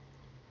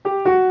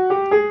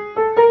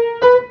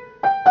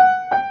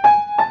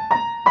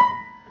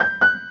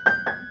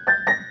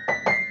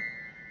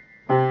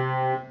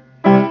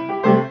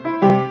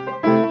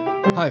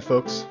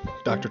folks.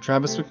 Dr.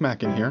 Travis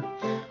McMacken here.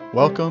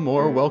 Welcome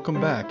or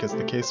welcome back, as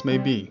the case may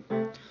be.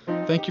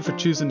 Thank you for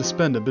choosing to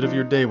spend a bit of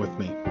your day with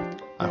me.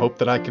 I hope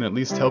that I can at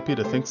least help you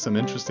to think some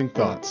interesting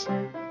thoughts.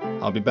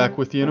 I'll be back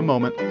with you in a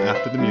moment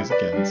after the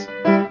music ends.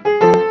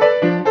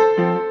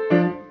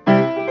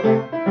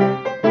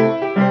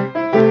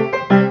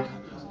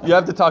 You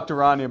have to talk to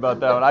Ronnie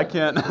about that one. I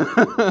can't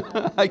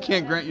I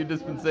can't grant you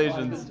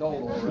dispensations.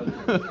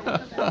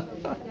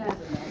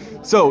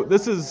 So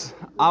this is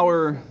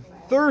our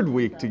third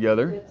week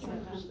together,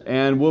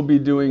 and we'll be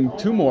doing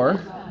two more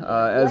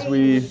as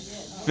we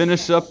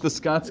finish up the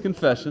Scots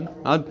Confession.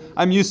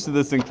 I'm used to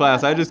this in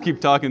class. I just keep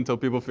talking until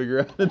people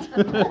figure out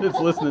it's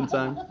listening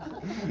time.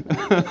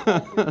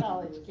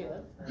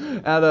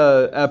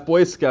 At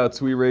Boy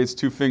Scouts, we raise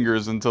two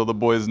fingers until the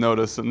boys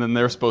notice, and then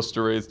they're supposed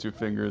to raise two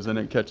fingers, and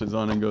it catches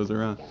on and goes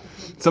around.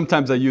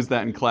 Sometimes I use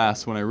that in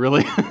class when I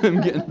really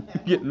am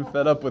getting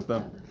fed up with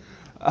them.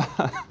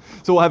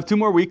 So we'll have two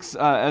more weeks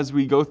as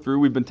we go through.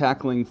 We've been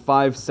tackling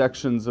 5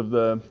 sections of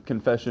the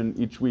confession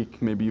each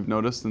week. Maybe you've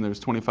noticed, and there's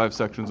 25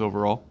 sections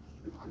overall.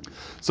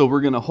 So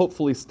we're going to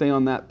hopefully stay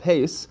on that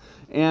pace.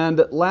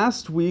 And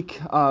last week,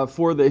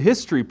 for the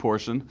history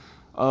portion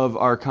of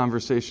our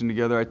conversation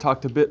together, I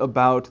talked a bit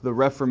about the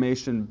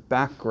Reformation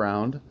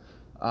background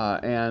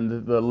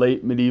and the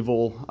late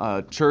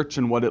medieval church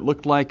and what it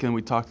looked like, and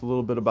we talked a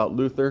little bit about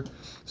Luther.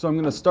 So I'm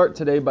going to start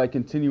today by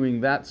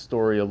continuing that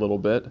story a little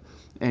bit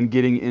and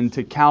getting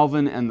into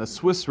Calvin and the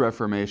Swiss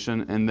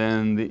Reformation, and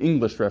then the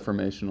English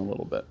Reformation a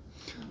little bit.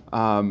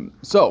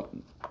 So,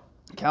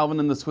 Calvin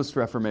and the Swiss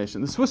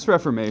Reformation. The Swiss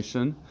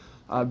Reformation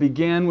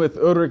began with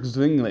Ulrich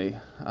Zwingli,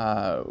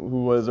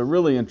 who was a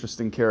really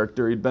interesting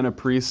character. He'd been a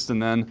priest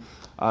and then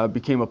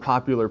became a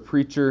popular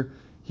preacher.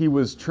 He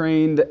was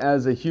trained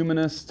as a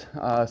humanist,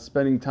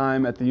 spending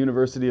time at the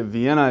University of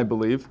Vienna, I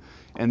believe,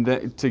 and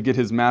to get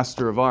his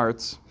Master of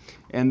Arts.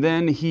 And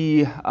then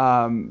he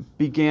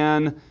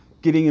began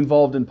getting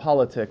involved in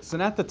politics.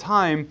 And at the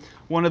time,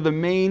 one of the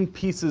main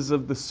pieces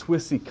of the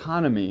Swiss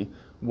economy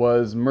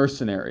was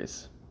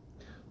mercenaries.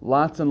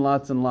 Lots and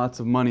lots and lots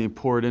of money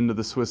poured into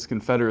the Swiss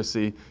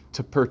Confederacy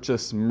to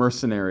purchase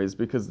mercenaries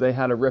because they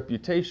had a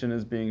reputation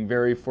as being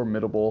very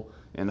formidable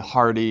and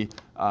hardy,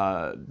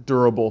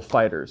 durable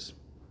fighters.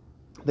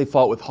 They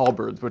fought with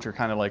halberds, which are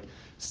kind of like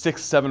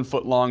 6-7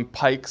 foot long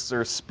pikes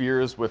or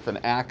spears with an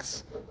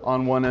axe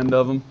on one end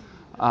of them.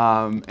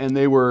 And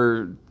they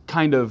were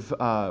kind of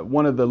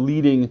one of the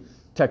leading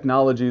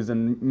technologies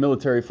and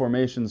military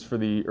formations for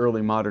the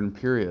early modern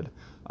period.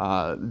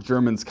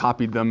 Germans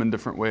copied them in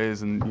different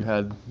ways, and you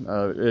had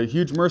a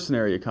huge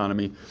mercenary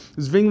economy.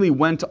 Zwingli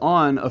went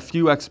on a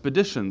few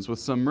expeditions with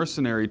some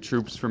mercenary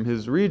troops from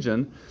his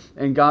region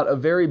and got a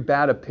very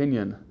bad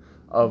opinion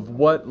of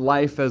what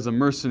life as a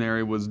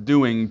mercenary was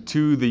doing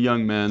to the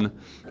young men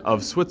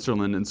of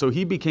Switzerland. And so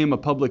he became a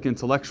public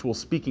intellectual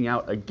speaking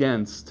out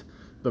against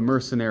the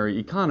mercenary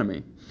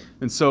economy.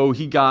 And so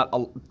he got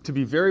to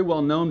be very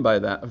well known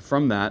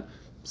from that.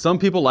 Some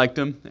people liked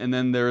him, and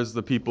then there's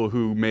the people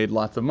who made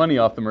lots of money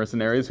off the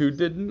mercenaries who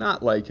did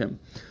not like him.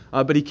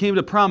 But he came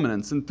to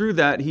prominence, and through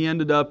that he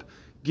ended up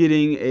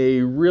getting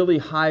a really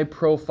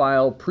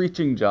high-profile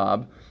preaching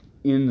job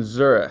in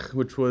Zurich,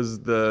 which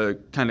was the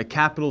kind of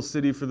capital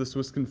city for the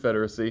Swiss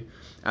Confederacy.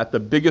 At the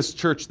biggest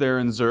church there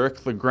in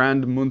Zurich, the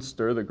Grand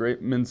Münster, the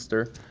Great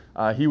Minster,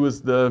 he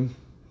was the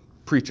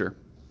preacher.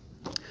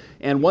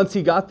 And once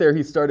he got there,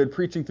 he started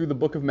preaching through the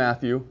book of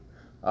Matthew,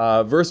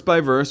 verse by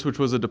verse, which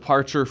was a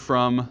departure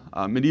from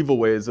medieval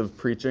ways of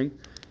preaching.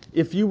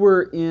 If you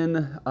were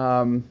in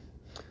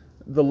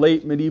the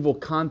late medieval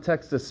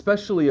context,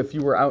 especially if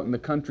you were out in the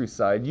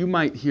countryside, you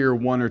might hear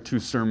 1 or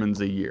 2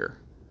 sermons a year.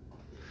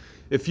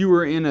 If you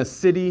were in a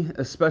city,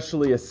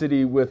 especially a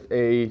city with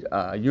a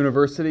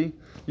university,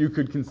 you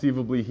could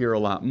conceivably hear a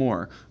lot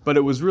more. But it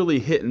was really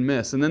hit and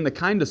miss. And then the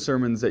kind of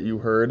sermons that you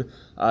heard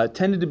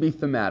tended to be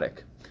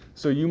thematic.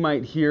 So you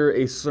might hear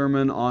a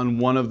sermon on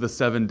one of the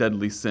 7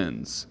 deadly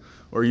sins,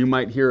 or you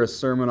might hear a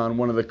sermon on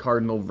one of the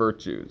cardinal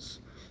virtues.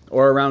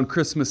 Or around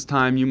Christmas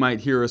time, you might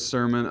hear a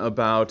sermon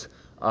about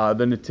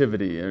the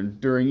Nativity. And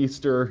during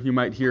Easter, you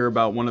might hear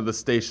about one of the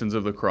stations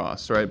of the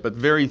cross, right? But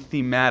very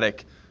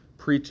thematic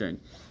preaching.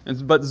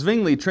 But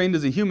Zwingli, trained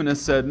as a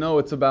humanist, said, no,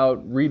 it's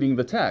about reading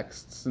the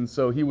texts. And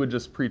so he would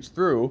just preach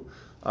through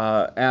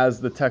as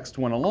the text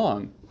went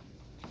along.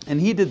 And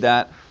he did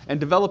that and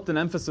developed an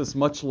emphasis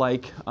much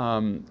like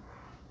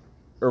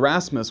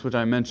Erasmus, which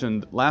I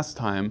mentioned last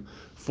time,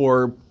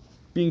 for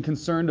being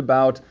concerned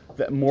about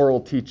the moral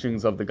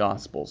teachings of the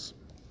Gospels.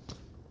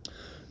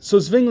 So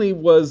Zwingli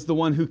was the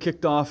one who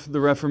kicked off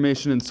the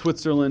Reformation in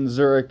Switzerland,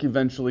 Zurich,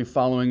 eventually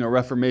following a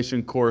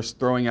Reformation course,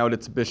 throwing out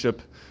its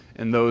bishop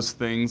and those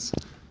things.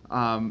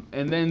 And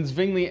then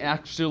Zwingli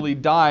actually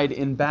died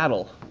in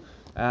battle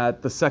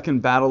at the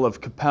Second Battle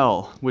of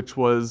Kappel, which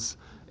was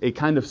a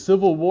kind of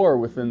civil war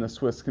within the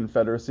Swiss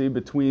Confederacy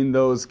between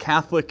those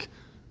Catholic,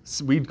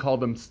 we'd call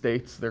them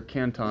states, they're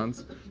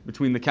cantons,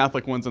 between the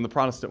Catholic ones and the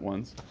Protestant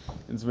ones.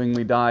 And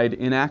Zwingli died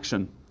in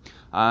action.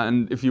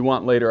 And if you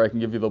want later, I can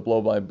give you the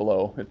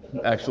blow-by-blow. It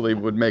actually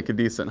would make a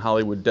decent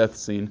Hollywood death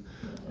scene.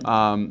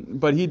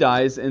 But he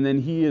dies, and then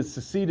he is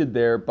succeeded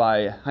there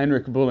by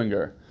Heinrich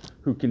Bullinger,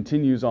 who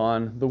continues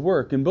on the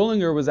work. And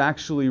Bullinger was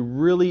actually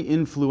really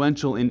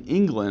influential in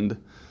England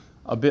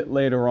a bit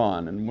later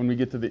on. And when we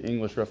get to the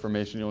English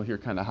Reformation, you'll hear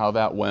kind of how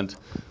that went.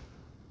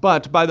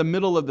 But by the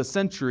middle of the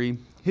century,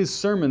 his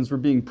sermons were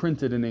being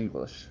printed in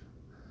English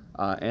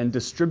and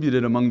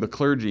distributed among the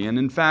clergy. And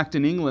in fact,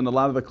 in England, a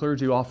lot of the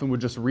clergy often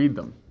would just read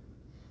them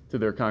to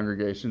their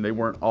congregation. They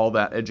weren't all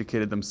that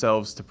educated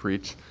themselves to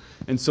preach.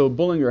 And so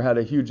Bullinger had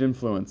a huge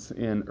influence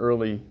in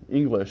early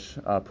English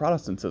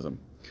Protestantism.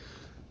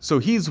 So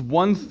he's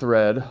one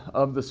thread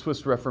of the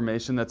Swiss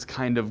Reformation that's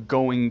kind of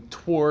going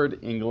toward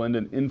England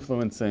and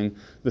influencing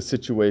the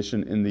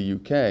situation in the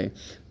UK.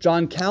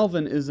 John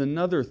Calvin is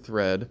another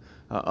thread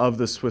of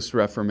the Swiss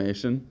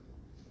Reformation,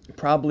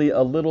 probably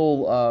a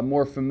little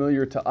more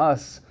familiar to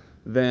us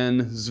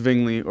than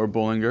Zwingli or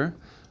Bullinger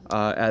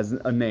as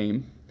a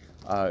name.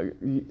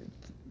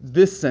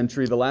 This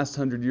century, the last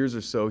 100 years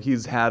or so,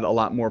 he's had a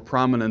lot more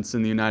prominence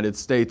in the United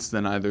States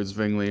than either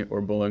Zwingli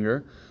or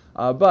Bullinger.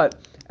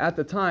 But at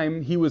the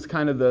time, he was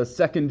kind of the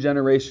second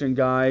generation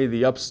guy,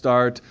 the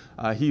upstart.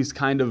 He's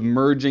kind of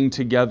merging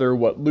together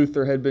what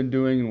Luther had been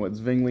doing and what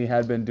Zwingli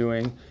had been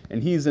doing.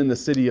 And he's in the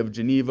city of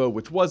Geneva,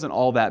 which wasn't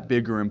all that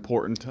big or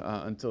important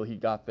until he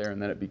got there,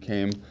 and then it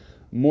became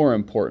more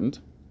important.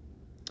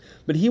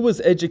 But he was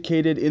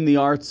educated in the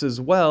arts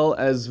as well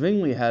as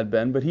Zwingli had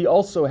been, but he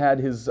also had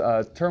his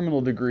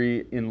terminal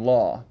degree in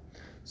law.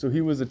 So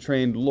he was a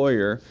trained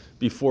lawyer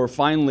before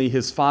finally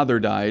his father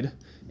died,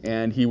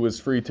 and he was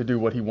free to do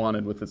what he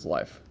wanted with his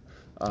life.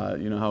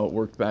 You know how it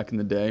worked back in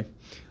the day.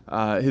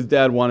 His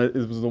dad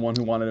was the one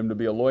who wanted him to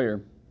be a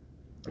lawyer.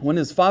 When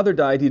his father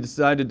died, he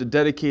decided to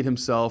dedicate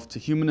himself to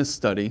humanist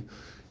study,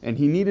 and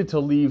he needed to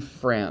leave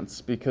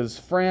France because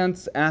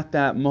France at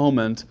that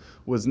moment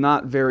was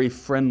not very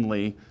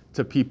friendly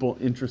to people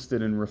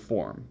interested in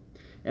reform.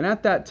 And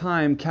at that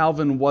time,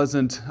 Calvin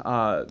wasn't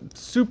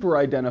super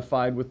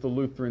identified with the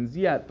Lutherans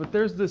yet, but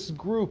there's this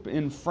group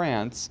in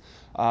France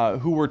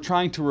who were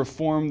trying to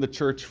reform the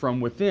church from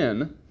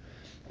within,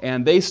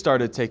 and they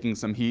started taking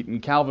some heat,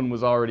 and Calvin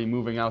was already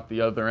moving out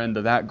the other end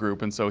of that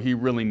group, and so he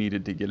really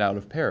needed to get out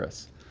of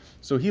Paris.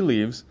 So he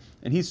leaves,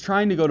 and he's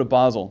trying to go to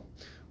Basel,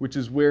 which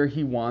is where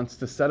he wants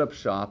to set up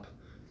shop,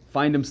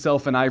 find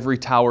himself an ivory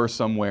tower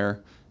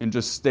somewhere, and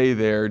just stay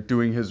there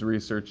doing his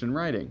research and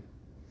writing.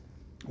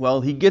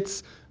 Well, he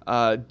gets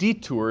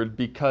detoured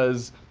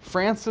because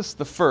Francis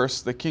I,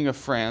 the King of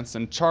France,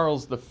 and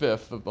Charles V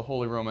of the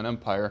Holy Roman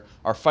Empire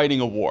are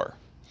fighting a war,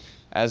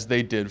 as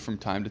they did from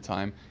time to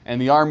time,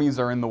 and the armies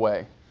are in the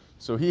way.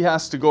 So he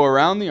has to go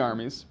around the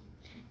armies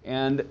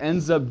and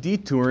ends up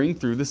detouring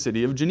through the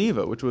city of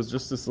Geneva, which was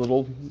just this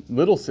little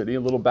city, a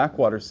little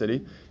backwater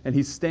city, and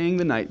he's staying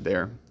the night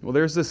there. Well,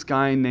 there's this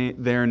guy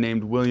there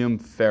named William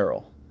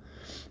Farel.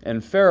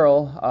 And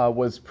Farel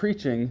was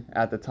preaching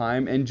at the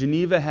time, and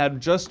Geneva had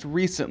just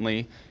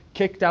recently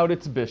kicked out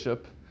its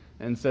bishop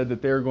and said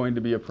that they were going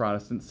to be a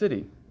Protestant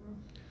city.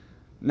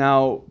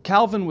 Now,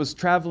 Calvin was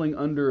traveling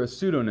under a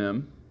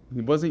pseudonym.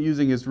 He wasn't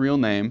using his real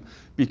name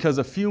because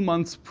a few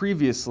months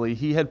previously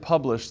he had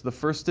published the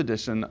first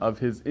edition of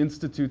his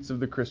Institutes of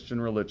the Christian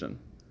Religion,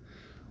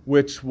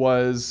 which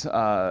was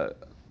a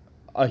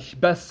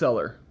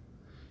bestseller.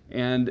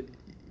 And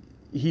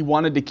he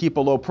wanted to keep a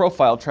low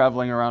profile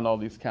traveling around all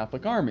these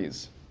Catholic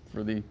armies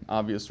for the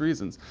obvious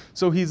reasons.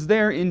 So he's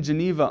there in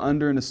Geneva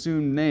under an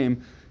assumed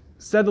name,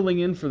 settling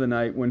in for the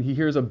night when he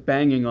hears a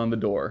banging on the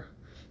door.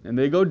 And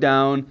they go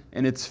down,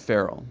 and it's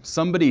Farel.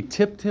 Somebody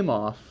tipped him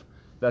off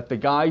that the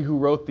guy who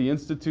wrote the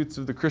Institutes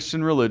of the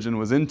Christian Religion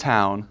was in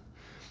town.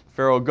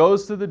 Farel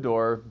goes to the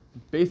door,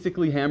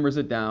 basically hammers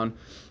it down,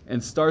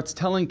 and starts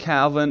telling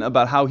Calvin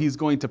about how he's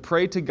going to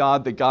pray to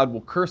God that God will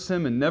curse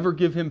him and never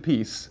give him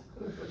peace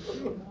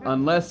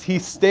unless he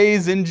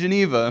stays in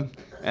Geneva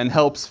and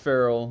helps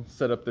Farel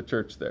set up the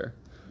church there.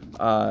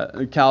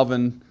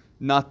 Calvin,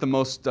 not the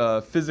most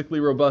physically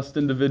robust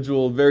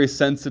individual, very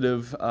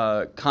sensitive,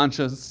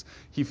 conscious.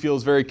 He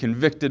feels very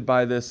convicted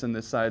by this and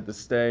decided to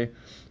stay.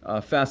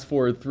 Fast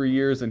forward 3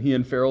 years, and he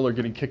and Farel are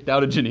getting kicked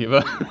out of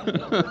Geneva.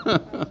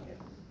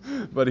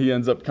 But he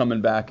ends up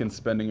coming back and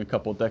spending a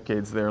couple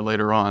decades there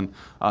later on,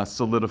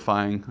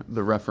 solidifying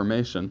the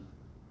Reformation.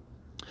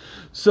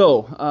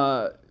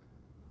 So,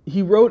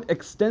 he wrote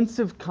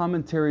extensive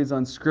commentaries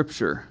on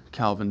Scripture,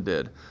 Calvin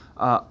did.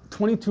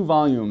 22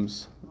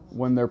 volumes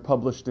when they're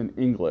published in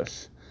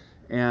English.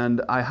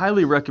 And I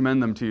highly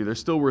recommend them to you. They're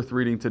still worth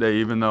reading today,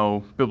 even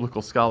though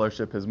biblical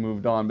scholarship has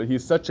moved on. But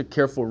he's such a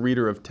careful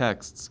reader of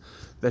texts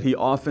that he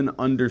often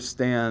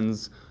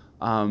understands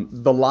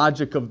the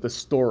logic of the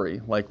story,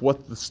 like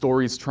what the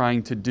story's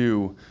trying to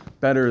do,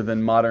 better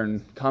than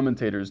modern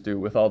commentators do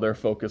with all their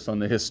focus on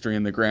the history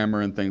and the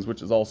grammar and things,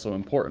 which is also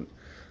important.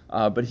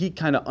 But he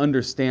kind of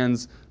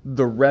understands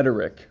the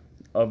rhetoric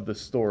of the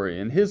story.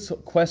 And his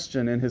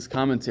question in his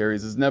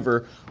commentaries is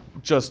never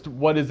just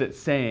what is it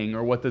saying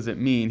or what does it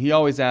mean. He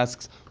always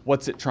asks,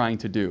 what's it trying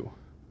to do?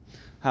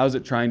 How is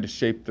it trying to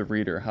shape the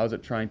reader? How is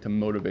it trying to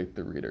motivate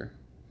the reader?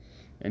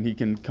 And he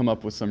can come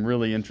up with some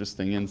really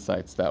interesting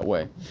insights that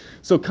way.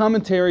 So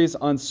commentaries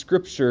on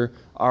Scripture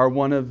are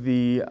one of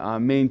the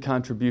main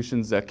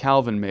contributions that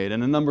Calvin made,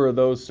 and a number of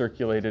those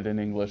circulated in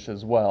English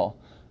as well,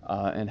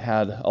 and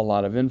had a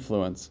lot of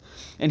influence.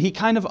 And he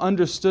kind of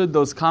understood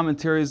those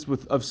commentaries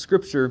of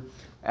Scripture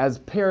as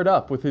paired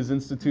up with his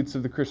Institutes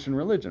of the Christian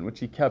Religion,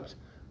 which he kept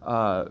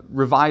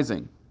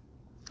revising.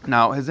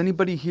 Now, has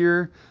anybody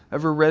here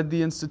ever read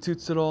the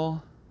Institutes at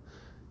all?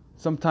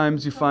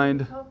 Sometimes you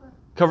find...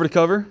 Cover to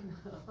cover?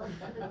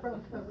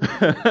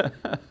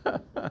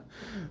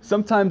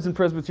 Sometimes in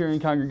Presbyterian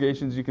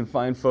congregations you can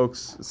find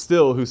folks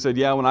still who said,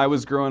 yeah, when I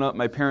was growing up,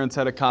 my parents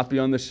had a copy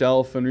on the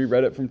shelf and we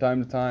read it from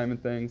time to time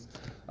and things.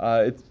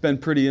 It's been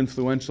pretty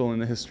influential in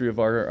the history of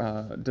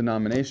our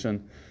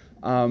denomination.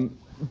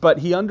 But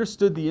he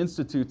understood the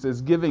Institutes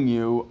as giving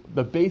you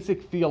the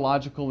basic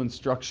theological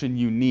instruction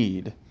you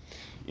need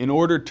in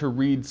order to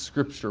read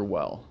Scripture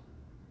well.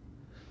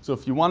 So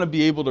if you want to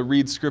be able to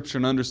read Scripture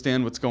and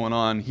understand what's going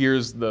on,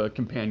 here's the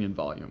companion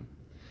volume.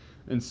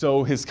 And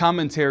so his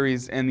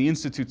commentaries and the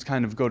Institutes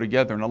kind of go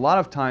together. And a lot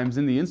of times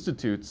in the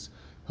Institutes,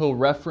 he'll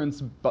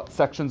reference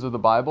sections of the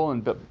Bible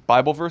and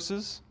Bible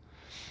verses.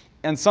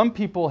 And some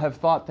people have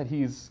thought that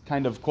he's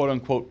kind of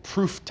quote-unquote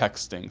proof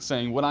texting,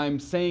 saying what I'm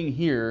saying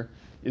here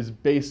is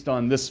based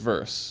on this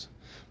verse.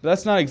 But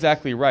that's not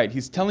exactly right.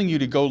 He's telling you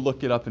to go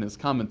look it up in his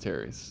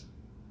commentaries.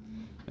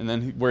 And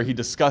then where he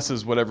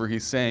discusses whatever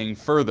he's saying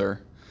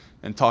further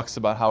and talks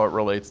about how it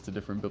relates to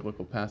different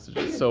biblical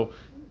passages. So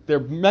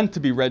they're meant to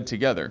be read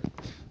together.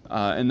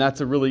 And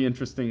that's a really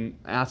interesting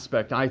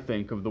aspect, I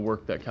think, of the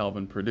work that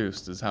Calvin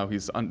produced, is how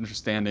he's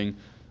understanding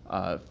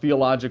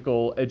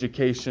theological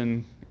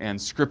education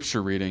and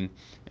Scripture reading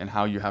and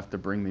how you have to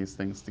bring these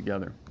things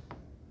together.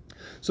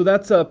 So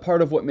that's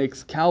part of what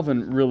makes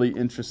Calvin really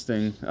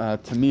interesting,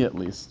 to me at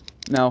least.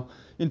 Now,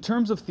 in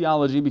terms of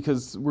theology,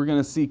 because we're going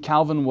to see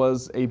Calvin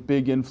was a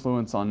big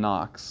influence on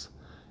Knox,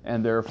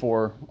 and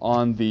therefore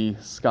on the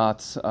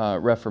Scots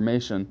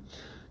Reformation,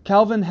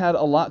 Calvin had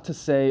a lot to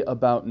say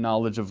about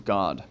knowledge of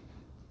God,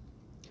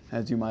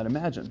 as you might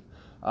imagine.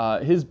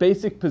 His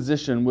basic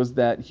position was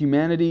that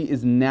humanity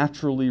is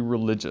naturally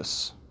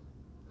religious.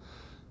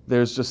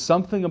 There's just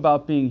something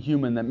about being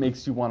human that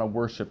makes you want to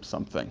worship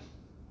something.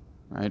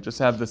 Right? Just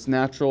have this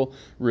natural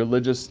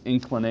religious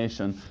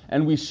inclination.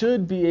 And we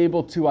should be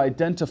able to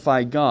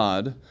identify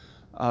God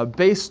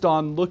based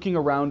on looking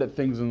around at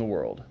things in the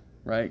world.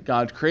 Right?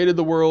 God created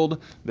the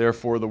world,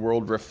 therefore the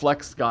world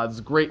reflects God's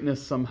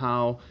greatness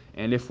somehow,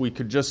 and if we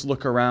could just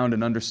look around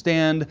and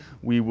understand,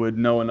 we would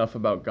know enough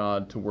about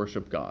God to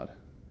worship God.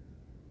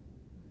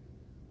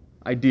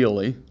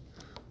 Ideally.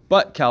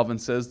 But Calvin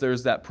says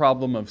there's that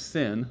problem of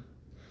sin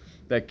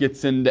that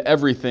gets into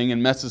everything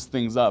and messes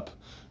things up,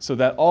 so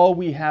that all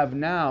we have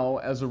now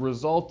as a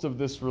result of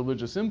this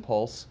religious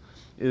impulse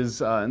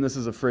is, and this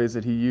is a phrase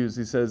that he used,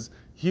 he says,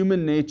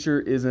 human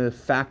nature is a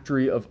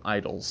factory of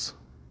idols.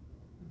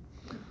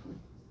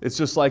 It's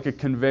just like a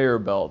conveyor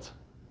belt,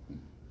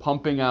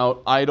 pumping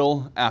out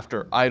idol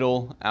after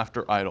idol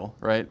after idol,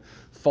 right?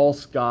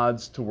 False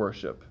gods to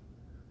worship.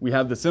 We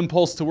have this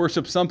impulse to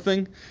worship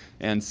something,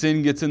 and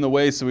sin gets in the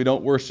way, so we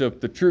don't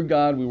worship the true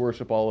God, we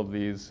worship all of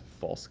these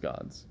false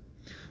gods.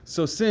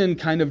 So sin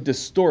kind of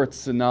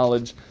distorts the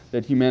knowledge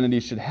that humanity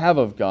should have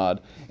of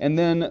God. And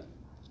then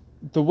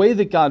the way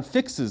that God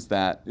fixes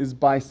that is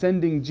by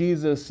sending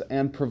Jesus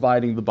and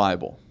providing the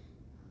Bible.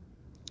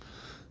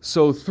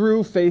 So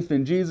through faith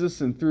in Jesus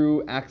and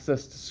through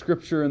access to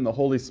Scripture and the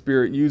Holy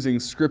Spirit using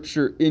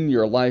Scripture in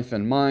your life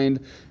and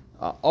mind,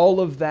 all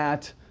of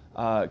that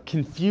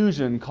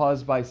confusion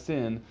caused by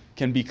sin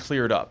can be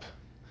cleared up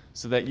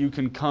so that you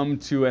can come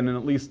to an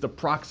at least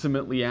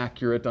approximately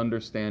accurate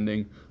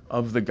understanding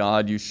of the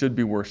God you should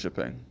be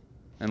worshiping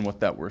and what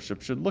that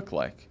worship should look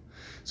like.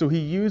 So he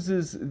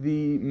uses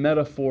the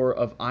metaphor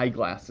of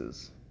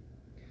eyeglasses.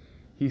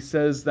 He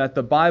says that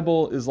the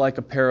Bible is like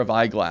a pair of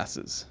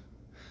eyeglasses.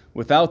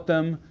 Without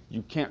them,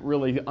 you can't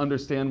really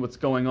understand what's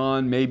going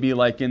on. Maybe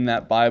like in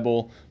that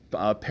Bible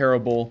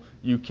parable,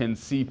 you can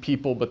see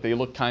people, but they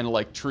look kind of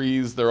like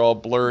trees. They're all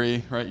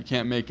blurry, right? You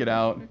can't make it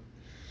out.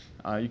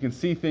 You can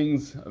see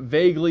things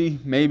vaguely.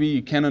 Maybe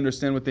you can't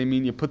understand what they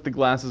mean. You put the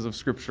glasses of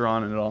Scripture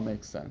on and it all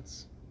makes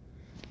sense.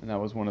 And that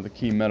was one of the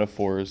key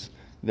metaphors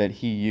that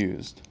he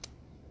used.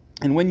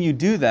 And when you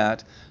do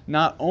that,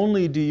 not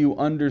only do you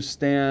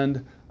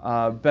understand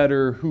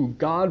better who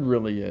God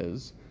really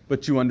is,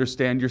 but you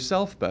understand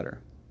yourself better.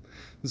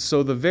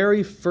 So the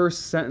very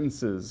first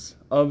sentences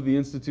of the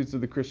Institutes of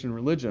the Christian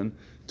Religion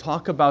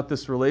talk about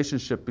this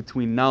relationship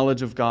between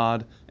knowledge of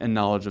God and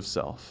knowledge of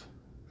self.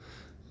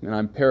 And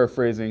I'm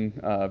paraphrasing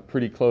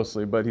pretty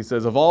closely, but he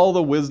says, of all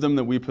the wisdom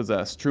that we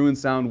possess, true and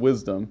sound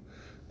wisdom,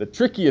 the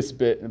trickiest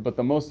bit, but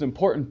the most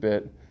important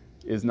bit,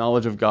 is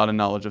knowledge of God and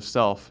knowledge of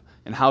self.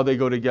 And how they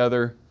go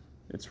together,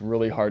 it's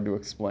really hard to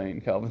explain,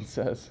 Calvin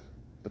says,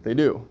 but they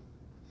do.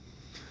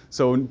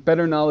 So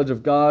better knowledge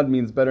of God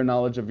means better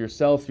knowledge of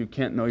yourself. You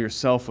can't know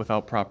yourself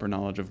without proper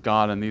knowledge of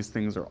God, and these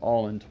things are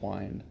all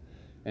entwined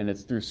And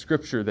it's through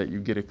Scripture that you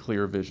get a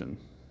clear vision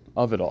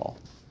of it all.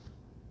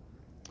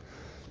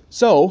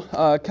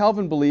 So,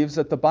 Calvin believes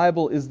that the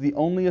Bible is the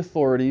only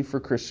authority for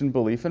Christian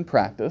belief and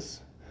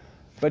practice,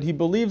 but he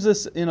believes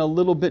this in a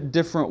little bit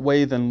different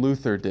way than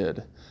Luther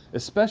did,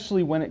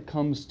 especially when it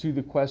comes to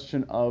the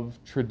question of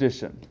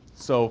tradition.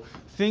 So,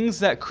 things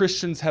that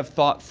Christians have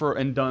thought for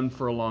and done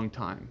for a long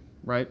time,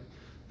 right?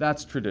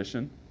 That's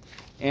tradition.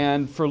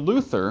 And for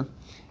Luther,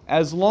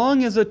 as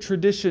long as a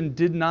tradition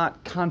did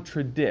not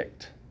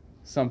contradict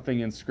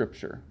something in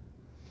Scripture,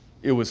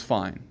 it was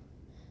fine.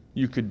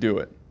 You could do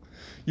it.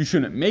 You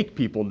shouldn't make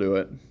people do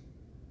it,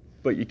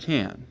 but you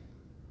can.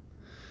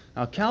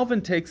 Now,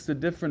 Calvin takes the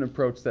different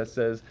approach that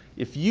says,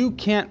 if you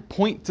can't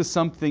point to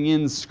something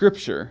in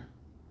Scripture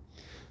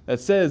that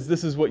says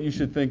this is what you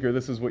should think or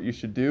this is what you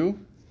should do,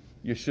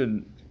 you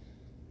shouldn't.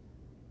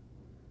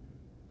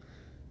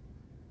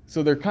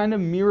 So they're kind of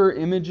mirror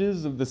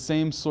images of the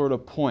same sort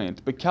of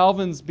point, but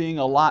Calvin's being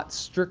a lot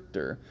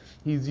stricter.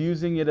 He's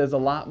using it as a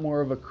lot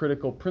more of a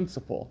critical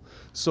principle.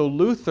 So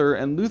Luther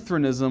and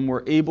Lutheranism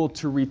were able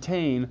to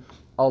retain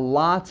a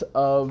lot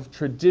of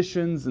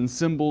traditions and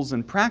symbols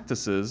and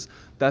practices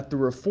that the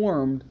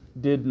Reformed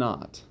did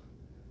not.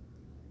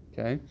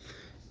 Okay?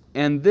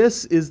 And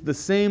this is the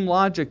same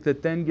logic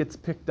that then gets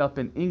picked up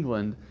in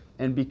England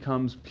and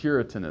becomes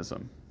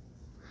Puritanism.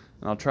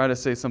 And I'll try to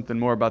say something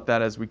more about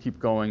that as we keep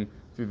going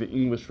through the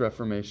English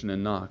Reformation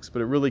and Knox.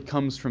 But it really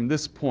comes from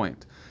this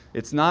point.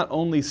 It's not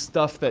only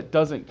stuff that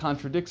doesn't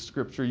contradict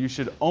Scripture. You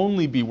should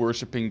only be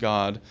worshiping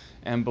God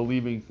and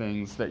believing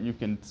things that you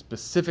can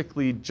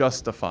specifically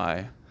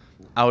justify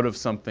out of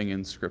something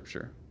in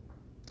Scripture.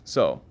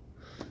 So,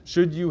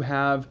 should you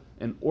have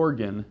an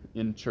organ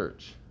in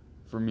church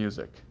for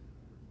music?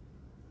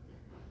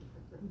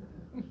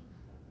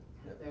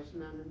 There's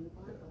none in the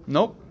Bible.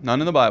 Nope,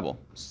 none in the Bible.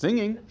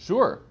 Singing,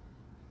 sure.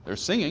 They're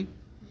singing.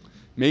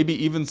 Maybe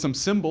even some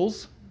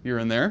cymbals here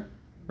and there,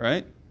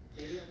 right?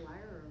 Maybe a lyre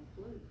or a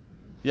flute.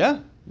 Yeah,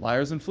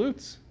 lyres and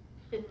flutes.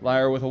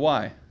 Lyre with a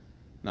Y,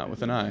 not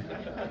with an I.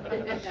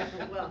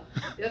 Well,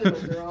 the other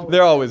ones are always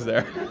They're always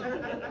there.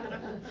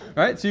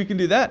 Right? So you can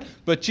do that,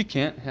 but you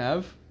can't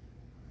have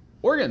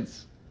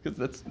organs because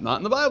that's not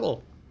in the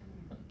Bible.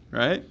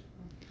 Right?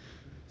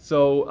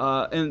 So,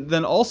 and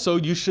then also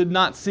you should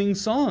not sing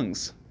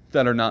songs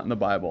that are not in the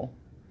Bible.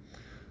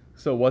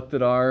 So what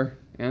did our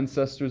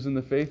ancestors in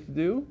the faith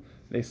do?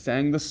 They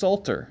sang the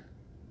Psalter.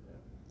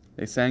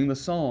 They sang the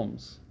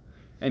Psalms.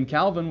 And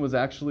Calvin was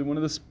actually one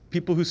of the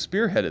people who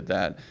spearheaded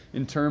that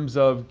in terms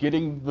of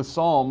getting the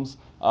Psalms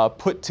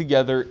put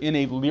together in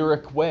a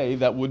lyric way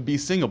that would be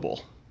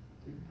singable,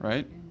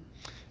 right?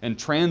 And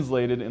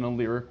translated in a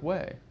lyric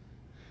way.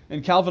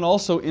 And Calvin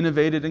also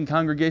innovated in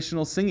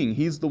congregational singing.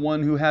 He's the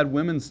one who had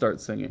women start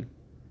singing.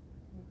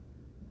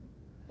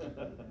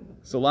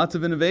 So lots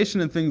of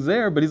innovation and things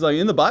there, but he's like,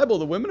 in the Bible,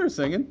 the women are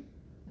singing.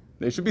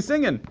 They should be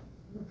singing,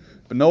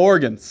 but no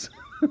organs,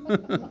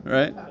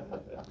 right?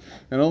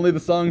 And only the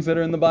songs that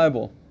are in the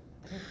Bible.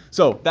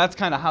 So that's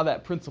kind of how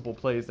that principle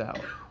plays out.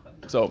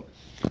 So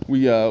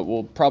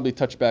we'll probably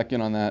touch back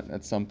in on that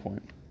at some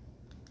point.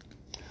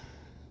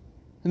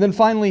 And then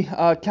finally,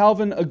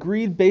 Calvin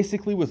agreed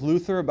basically with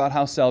Luther about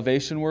how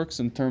salvation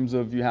works in terms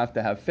of you have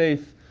to have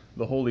faith.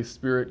 The Holy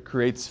Spirit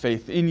creates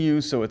faith in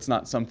you, so it's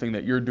not something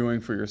that you're doing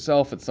for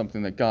yourself. It's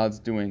something that God's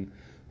doing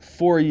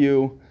for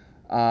you.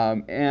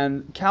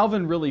 And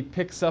Calvin really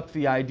picks up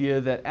the idea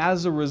that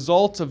as a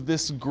result of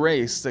this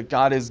grace that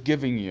God is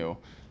giving you,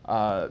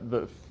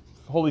 the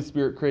Holy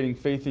Spirit creating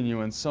faith in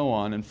you and so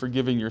on, and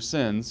forgiving your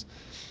sins,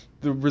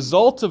 the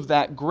result of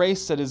that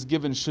grace that is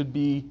given should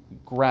be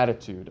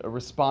gratitude, a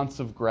response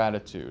of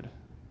gratitude.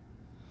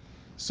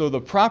 So the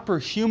proper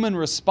human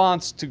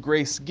response to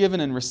grace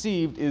given and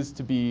received is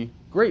to be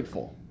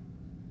grateful,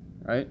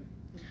 right?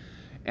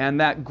 And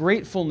that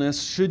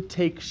gratefulness should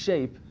take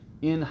shape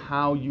in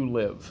how you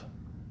live.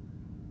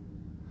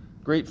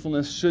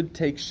 Gratefulness should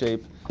take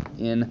shape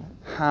in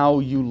how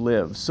you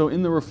live. So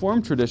in the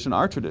Reformed tradition,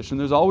 our tradition,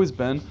 there's always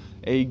been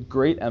a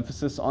great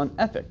emphasis on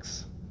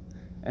ethics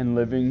and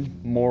living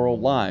moral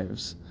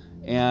lives.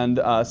 And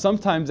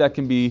sometimes that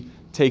can be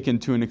taken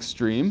to an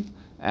extreme,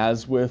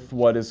 as with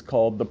what is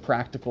called the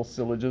practical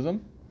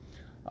syllogism.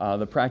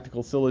 The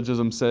practical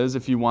syllogism says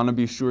if you want to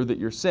be sure that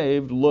you're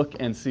saved, look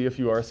and see if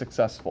you are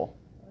successful.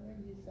 What are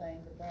you saying?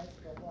 The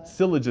practical what?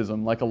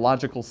 Syllogism, like a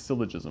logical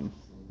syllogism.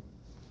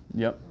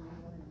 Yep.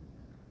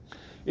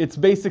 It's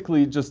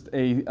basically just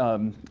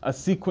a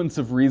sequence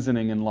of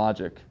reasoning and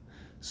logic.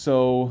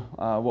 So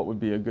what would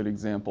be a good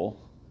example?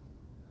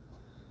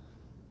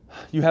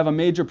 You have a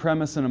major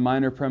premise and a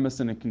minor premise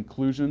and a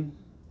conclusion.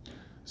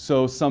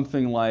 So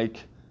something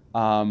like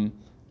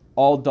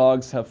all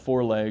dogs have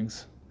 4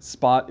 legs.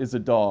 Spot is a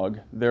dog,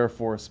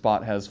 therefore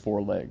Spot has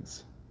 4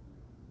 legs.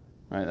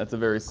 Right? That's a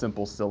very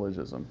simple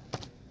syllogism.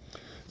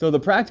 So the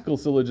practical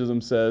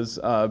syllogism says,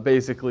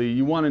 basically,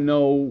 you want to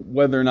know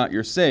whether or not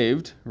you're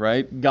saved,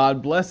 right?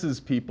 God blesses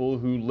people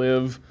who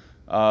live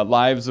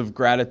lives of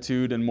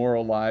gratitude and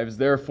moral lives.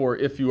 Therefore,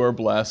 if you are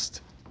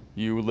blessed,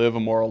 you live a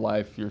moral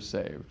life, you're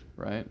saved,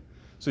 right?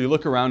 So you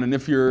look around, and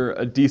if you're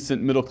a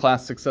decent,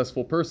 middle-class,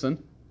 successful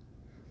person,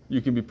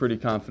 you can be pretty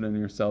confident in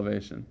your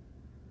salvation.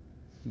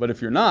 But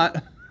if you're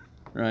not,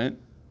 right,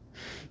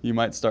 you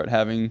might start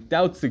having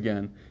doubts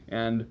again.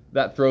 And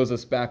that throws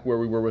us back where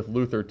we were with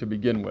Luther to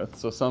begin with.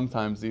 So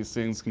sometimes these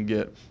things can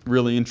get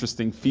really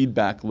interesting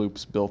feedback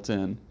loops built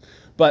in.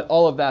 But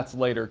all of that's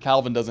later.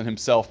 Calvin doesn't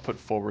himself put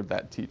forward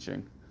that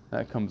teaching.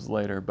 That comes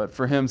later. But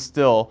for him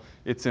still,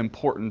 it's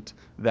important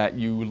that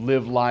you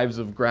live lives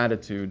of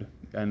gratitude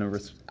and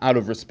out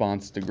of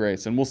response to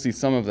grace. And we'll see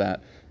some of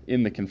that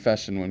in the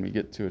confession when we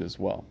get to it as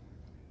well.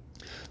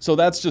 So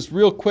that's just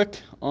real quick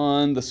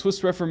on the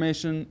Swiss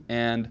Reformation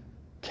and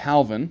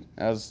Calvin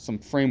as some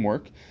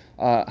framework.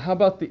 How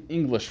about the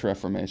English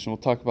Reformation? We'll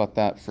talk about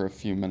that for a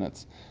few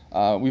minutes.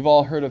 We've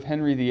all heard of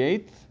Henry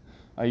VIII.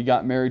 He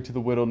got married to the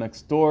widow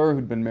next door,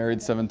 who'd been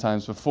married 7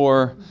 times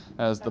before,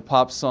 as the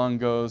pop song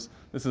goes.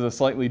 This is a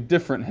slightly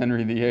different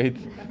Henry VIII,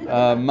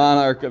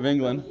 monarch of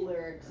England.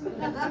 Lyrics.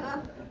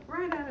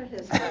 Right out of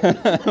history.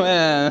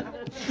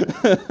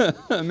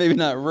 Maybe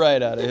not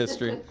right out of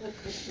history.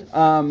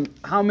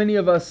 How many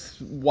of us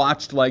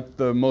watched like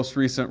the most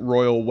recent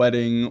royal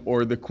wedding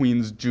or the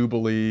Queen's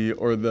Jubilee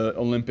or the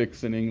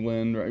Olympics in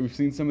England? Right? We've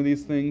seen some of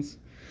these things.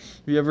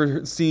 Have you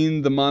ever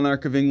seen the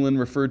monarch of England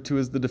referred to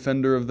as the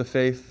defender of the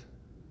faith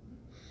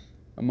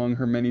among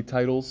her many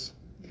titles?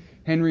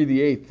 Henry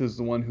VIII is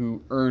the one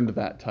who earned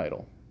that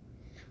title.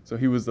 So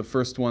he was the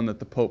first one that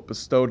the Pope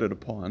bestowed it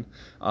upon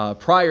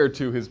prior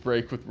to his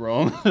break with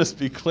Rome, let's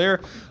be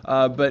clear.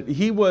 But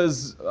he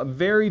was a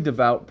very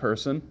devout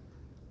person,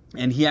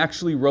 and he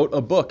actually wrote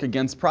a book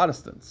against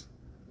Protestants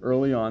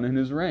early on in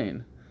his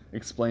reign,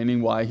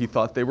 explaining why he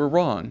thought they were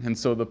wrong. And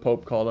so the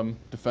Pope called him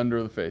Defender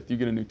of the Faith. You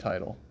get a new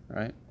title,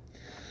 right?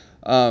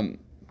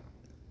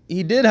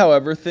 He did,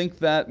 however, think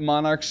that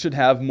monarchs should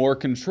have more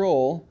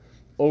control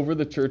over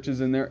the churches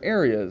in their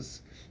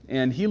areas.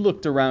 And he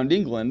looked around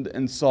England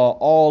and saw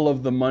all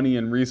of the money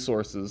and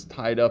resources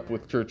tied up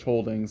with church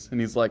holdings.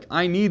 And he's like,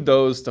 I need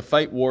those to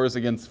fight wars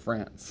against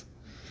France.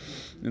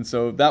 And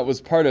so that was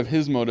part of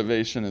his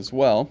motivation as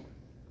well.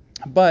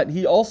 But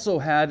he also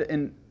had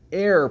an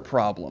heir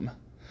problem,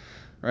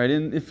 right?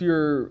 And if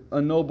you're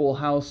a noble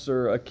house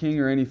or a king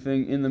or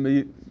anything in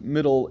the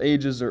Middle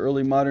Ages or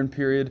early modern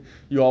period,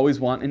 you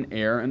always want an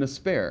heir and a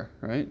spare,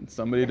 right?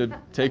 Somebody to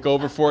take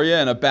over for you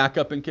and a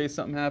backup in case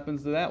something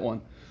happens to that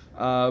one.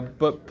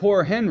 But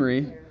poor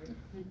Henry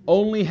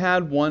only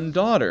had one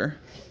daughter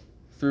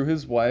through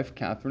his wife,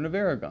 Catherine of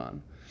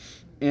Aragon.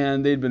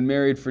 And they'd been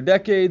married for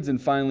decades, and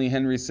finally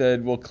Henry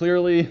said, well,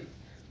 clearly,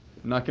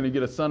 I'm not going to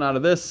get a son out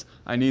of this.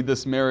 I need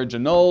this marriage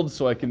annulled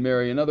so I can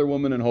marry another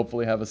woman and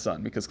hopefully have a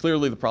son, because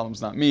clearly the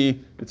problem's not me,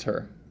 it's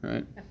her,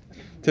 right?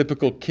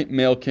 Typical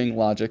male king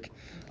logic.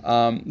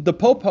 The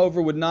Pope,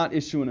 however, would not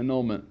issue an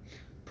annulment,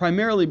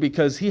 primarily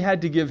because he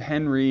had to give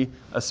Henry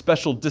a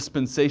special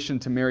dispensation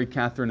to marry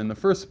Catherine in the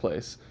first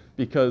place,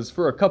 because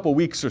for a couple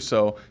weeks or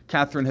so,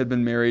 Catherine had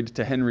been married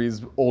to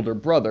Henry's older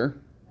brother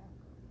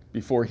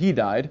before he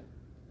died,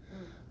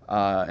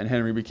 and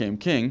Henry became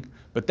king.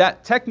 But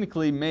that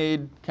technically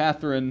made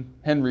Catherine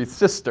Henry's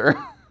sister,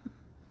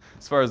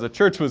 as far as the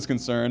church was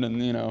concerned,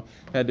 and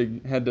had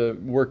to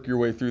work your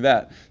way through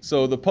that.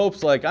 So the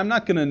Pope's like, I'm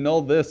not going to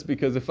annul this,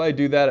 because if I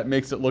do that, it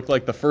makes it look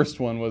like the first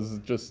one was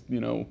just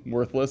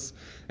worthless,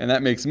 and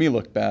that makes me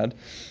look bad.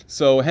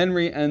 So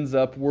Henry ends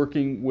up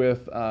working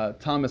with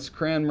Thomas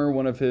Cranmer,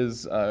 one of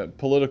his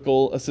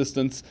political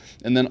assistants,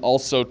 and then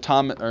also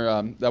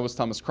that was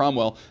Thomas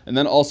Cromwell, and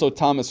then also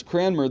Thomas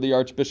Cranmer, the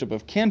Archbishop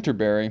of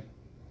Canterbury,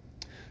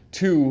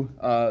 to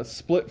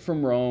split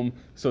from Rome,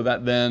 so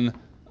that then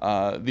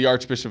the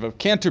Archbishop of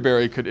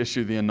Canterbury could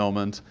issue the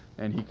annulment,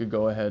 and he could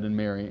go ahead and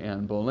marry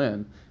Anne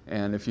Boleyn.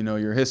 And if you know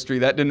your history,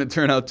 that didn't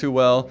turn out too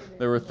well.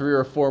 There were 3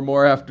 or 4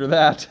 more after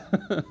that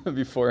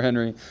before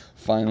Henry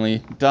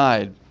finally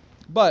died.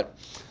 But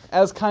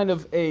as kind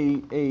of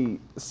a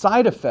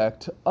side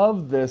effect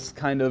of this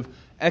kind of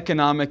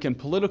economic and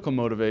political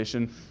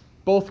motivation,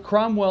 both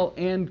Cromwell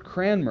and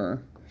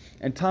Cranmer,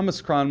 and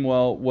Thomas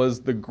Cromwell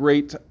was the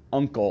great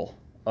uncle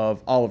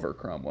of Oliver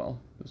Cromwell,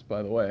 just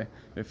by the way,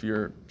 if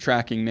you're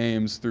tracking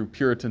names through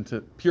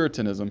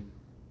Puritanism.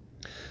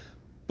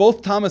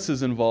 Both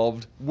Thomases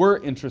involved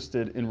were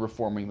interested in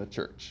reforming the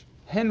church.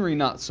 Henry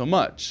not so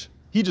much.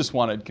 He just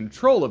wanted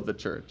control of the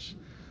church.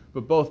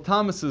 But both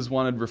Thomases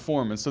wanted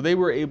reform, and so they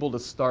were able to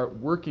start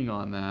working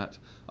on that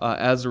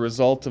as a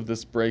result of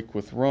this break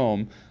with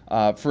Rome.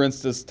 For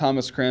instance,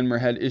 Thomas Cranmer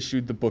had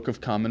issued the Book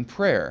of Common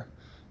Prayer,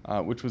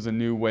 which was a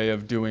new way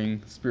of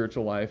doing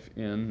spiritual life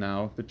in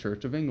now the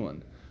Church of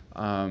England.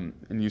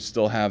 And you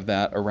still have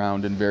that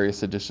around in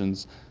various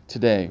editions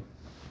today.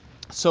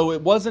 So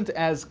it wasn't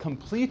as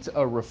complete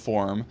a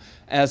reform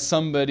as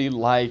somebody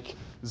like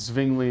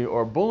Zwingli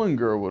or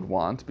Bullinger would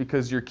want,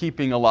 because you're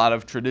keeping a lot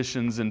of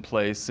traditions in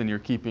place and you're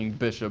keeping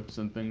bishops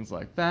and things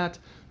like that,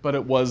 but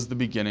it was the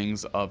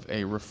beginnings of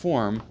a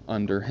reform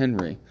under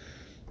Henry.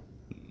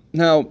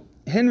 Now,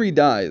 Henry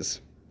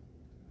dies,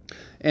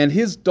 and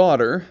his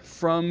daughter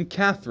from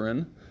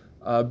Catherine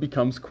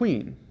becomes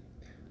queen.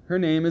 Her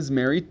name is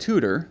Mary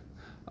Tudor,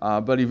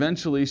 But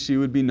eventually she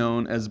would be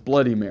known as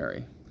Bloody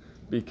Mary,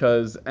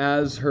 because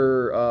as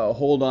her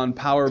hold on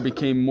power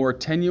became more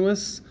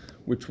tenuous,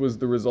 which was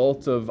the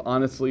result of,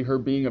 honestly, her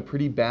being a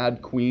pretty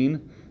bad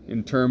queen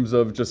in terms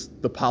of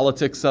just the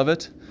politics of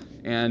it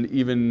and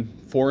even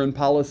foreign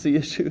policy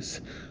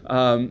issues.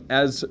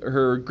 As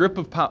her grip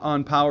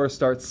on power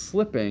starts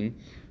slipping,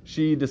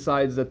 she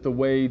decides that the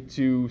way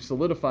to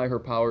solidify her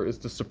power is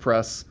to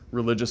suppress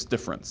religious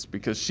difference,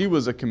 because she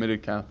was a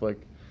committed Catholic.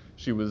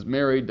 She was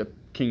married to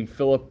King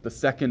Philip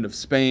II of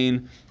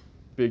Spain,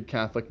 big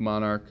Catholic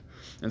monarch.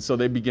 And so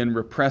they begin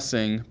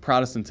repressing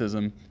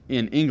Protestantism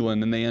in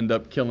England, and they end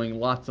up killing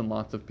lots and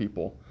lots of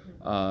people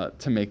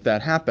to make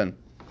that happen.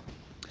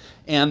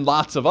 And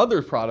lots of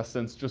other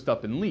Protestants just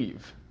up and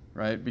leave,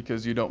 right?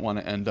 Because you don't want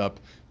to end up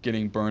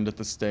getting burned at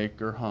the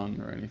stake or hung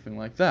or anything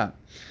like that.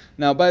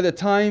 Now, by the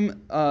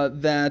time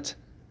that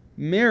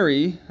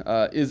Mary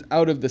is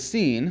out of the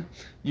scene,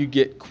 you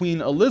get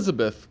Queen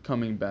Elizabeth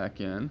coming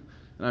back in.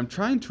 And I'm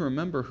trying to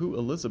remember who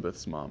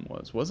Elizabeth's mom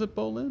was. Was it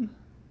Boleyn?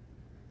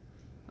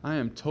 I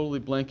am totally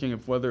blanking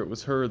of whether it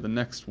was her or the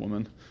next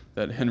woman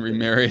that Henry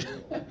married.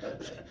 I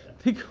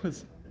think it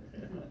was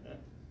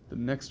the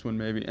next one,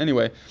 maybe.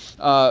 Anyway,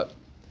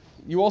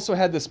 you also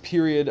had this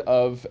period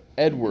of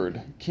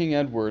Edward, King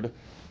Edward,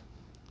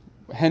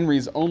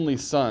 Henry's only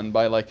son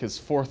by like his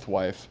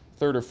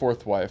third or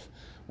fourth wife,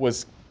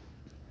 was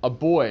a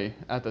boy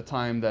at the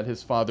time that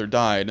his father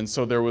died. And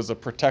so there was a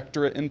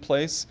protectorate in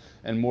place,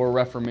 and more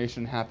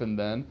Reformation happened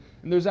then.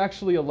 And there's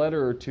actually a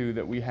letter or two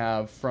that we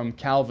have from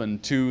Calvin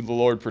to the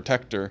Lord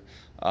Protector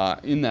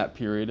in that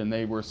period, and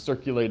they were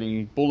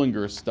circulating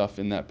Bullinger stuff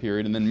in that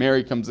period. And then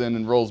Mary comes in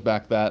and rolls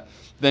back that.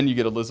 Then you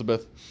get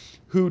Elizabeth,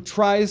 who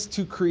tries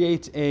to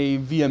create a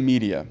via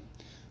media,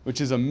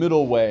 which is a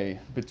middle way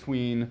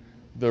between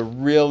the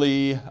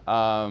really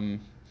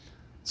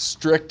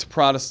strict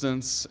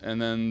Protestants and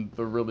then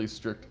the really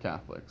strict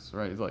Catholics,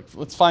 right? It's like,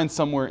 let's find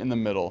somewhere in the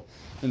middle.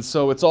 And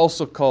so it's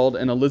also called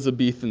an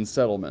Elizabethan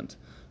settlement.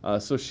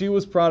 So she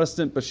was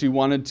Protestant, but she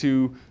wanted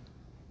to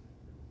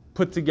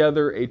put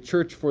together a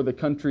church for the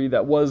country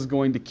that was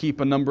going to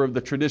keep a number of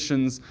the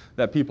traditions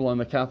that people on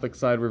the Catholic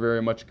side were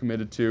very much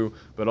committed to,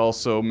 but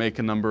also make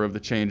a number of the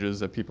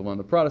changes that people on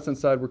the Protestant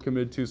side were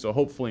committed to. So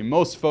hopefully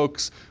most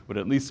folks would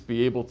at least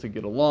be able to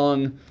get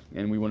along,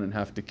 and we wouldn't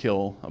have to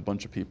kill a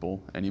bunch of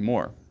people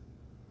anymore.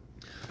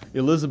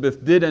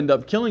 Elizabeth did end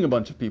up killing a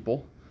bunch of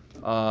people,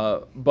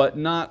 but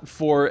not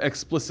for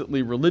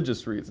explicitly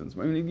religious reasons.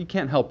 I mean, you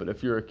can't help it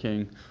if you're a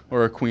king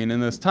or a queen. In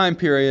this time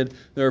period,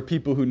 there are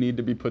people who need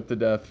to be put to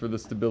death for the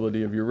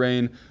stability of your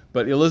reign.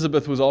 But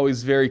Elizabeth was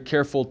always very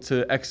careful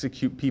to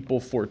execute people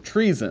for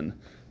treason,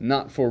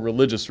 not for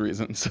religious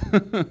reasons.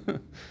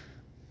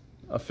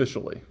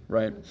 Officially,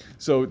 right?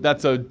 So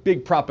that's a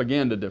big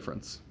propaganda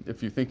difference,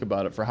 if you think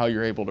about it, for how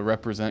you're able to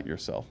represent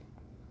yourself.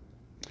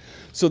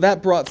 So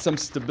that brought some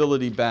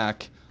stability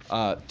back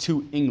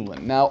to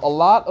England. Now, a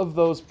lot of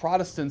those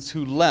Protestants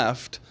who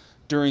left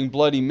during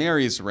Bloody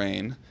Mary's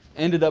reign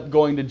ended up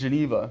going to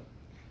Geneva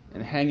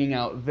and hanging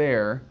out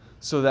there,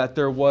 so that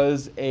there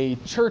was a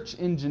church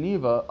in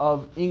Geneva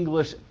of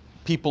English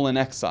people in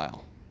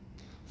exile,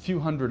 a few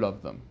hundred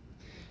of them.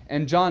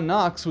 And John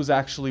Knox was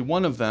actually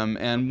one of them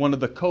and one of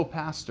the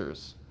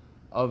co-pastors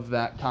of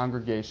that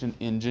congregation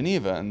in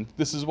Geneva. And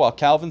this is while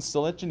Calvin's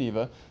still at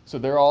Geneva, so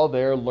they're all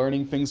there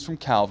learning things from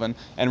Calvin.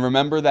 And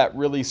remember that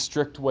really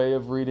strict way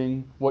of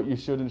reading what you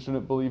should and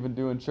shouldn't believe and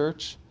do in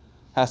church?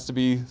 Has to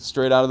be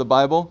straight out of the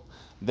Bible.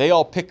 They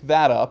all pick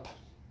that up,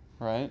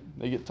 right?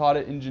 They get taught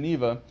it in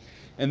Geneva.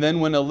 And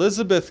then when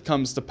Elizabeth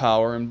comes to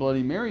power and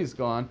Bloody Mary's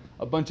gone,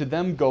 a bunch of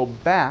them go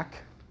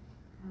back,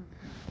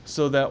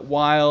 so that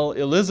while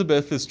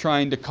Elizabeth is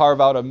trying to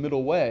carve out a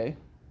middle way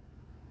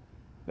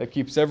that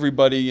keeps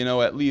everybody,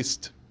 at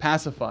least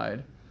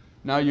pacified,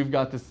 now you've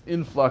got this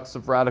influx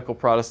of radical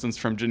Protestants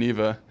from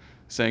Geneva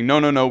saying,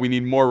 no, we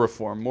need more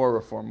reform, more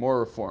reform, more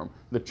reform.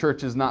 The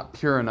church is not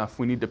pure enough.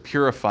 We need to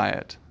purify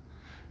it.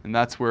 And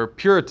that's where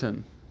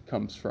Puritan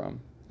comes from,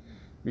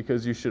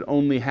 because you should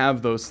only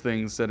have those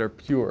things that are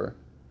pure,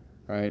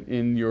 right,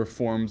 in your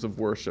forms of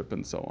worship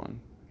and so on.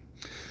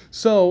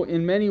 So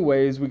in many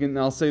ways,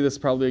 I'll say this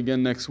probably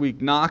again next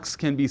week, Knox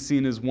can be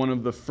seen as one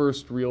of the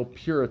first real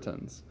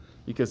Puritans,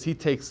 because he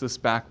takes this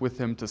back with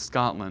him to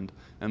Scotland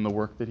and the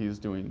work that he's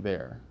doing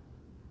there.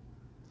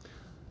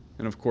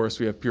 And of course,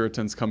 we have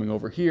Puritans coming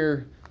over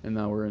here, and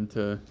now we're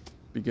into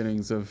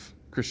beginnings of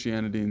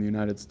Christianity in the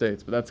United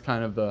States. But that's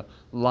kind of the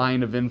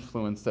line of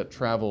influence that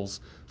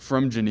travels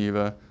from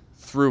Geneva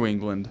through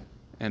England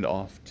and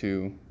off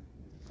to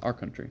our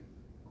country.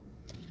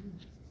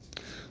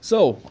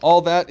 So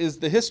all that is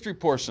the history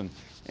portion,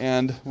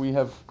 and we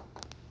have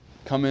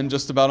come in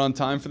just about on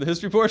time for the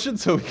history portion,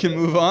 so we can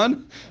move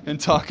on and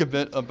talk a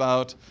bit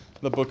about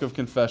the Book of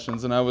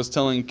Confessions. And I was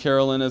telling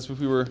Carolyn as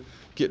we were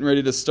getting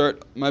ready to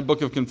start, my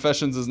Book of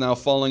Confessions is now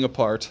falling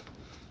apart.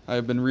 I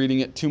have been reading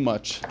it too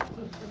much.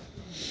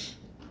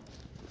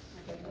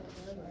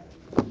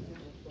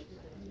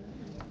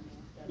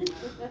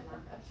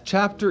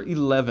 Chapter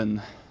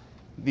 11,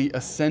 the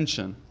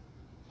Ascension.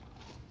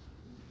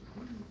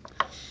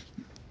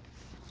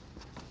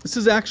 This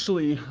is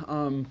actually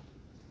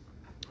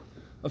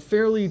a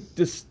fairly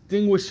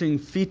distinguishing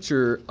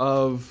feature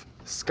of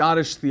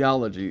Scottish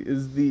theology,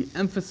 is the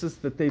emphasis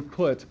that they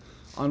put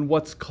on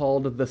what's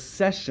called the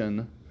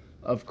session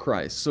of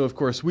Christ. So, of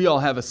course, we all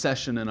have a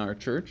session in our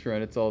church,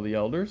 right? It's all the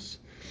elders.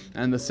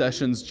 And the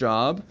session's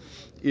job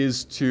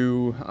is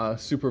to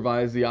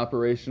supervise the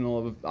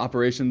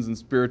operations and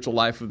spiritual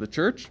life of the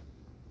church.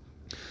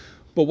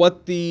 But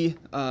what the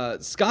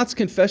Scots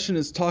Confession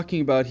is talking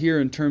about here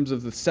in terms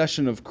of the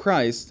session of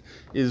Christ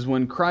is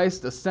when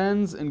Christ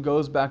ascends and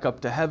goes back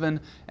up to heaven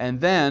and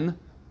then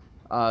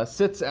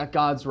sits at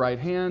God's right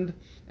hand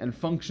and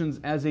functions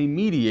as a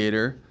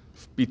mediator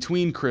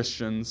between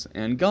Christians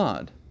and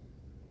God,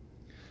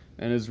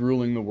 and is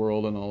ruling the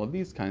world and all of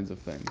these kinds of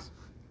things.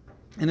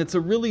 And it's a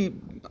really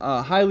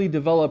highly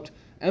developed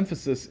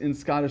emphasis in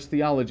Scottish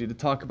theology to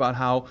talk about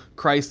how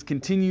Christ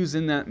continues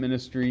in that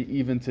ministry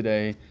even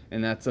today,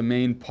 and that's a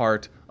main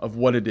part of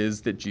what it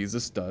is that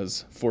Jesus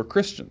does for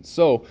Christians.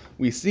 So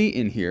we see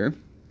in here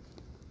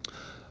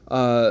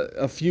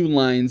a few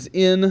lines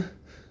in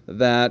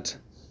that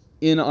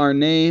in our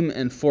name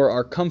and for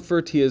our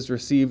comfort he has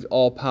received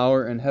all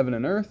power in heaven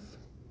and earth,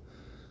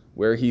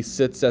 where he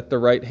sits at the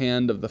right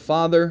hand of the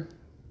Father,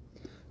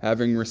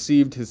 having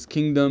received his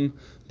kingdom,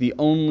 the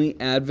only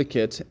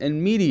advocate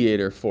and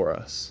mediator for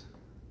us.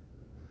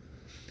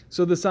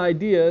 So this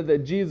idea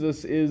that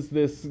Jesus is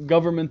this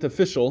government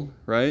official,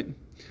 right?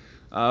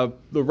 The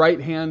right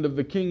hand of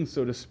the king,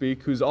 so to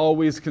speak, who's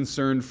always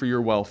concerned for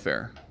your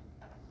welfare.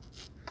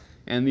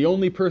 And the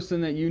only person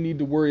that you need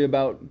to worry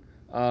about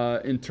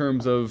in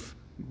terms of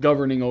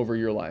governing over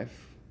your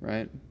life,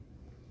 right?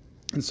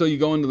 And so you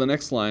go into the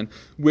next line,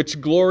 which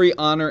glory,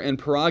 honor, and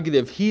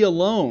prerogative he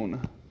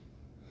alone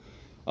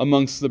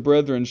amongst the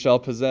brethren shall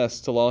possess,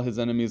 till all his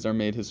enemies are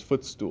made his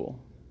footstool.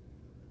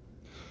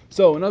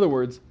 So, in other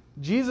words,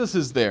 Jesus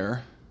is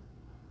there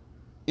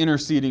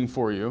interceding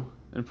for you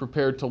and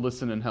prepared to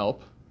listen and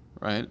help,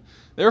 right?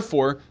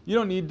 Therefore, you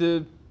don't need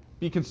to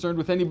be concerned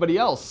with anybody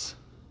else,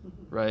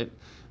 right,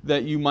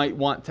 that you might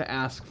want to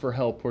ask for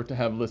help or to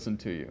have listened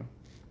to you.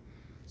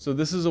 So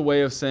this is a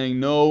way of saying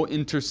no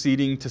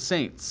interceding to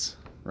saints,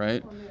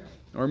 right?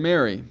 Or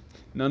Mary.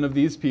 None of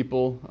these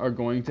people are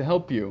going to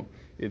help you.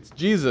 It's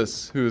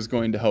Jesus who is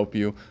going to help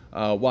you.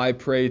 Why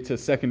pray to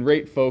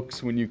second-rate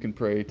folks when you can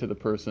pray to the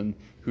person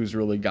who's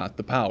really got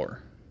the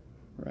power,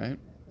 right?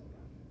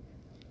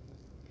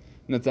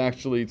 And that's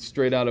actually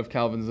straight out of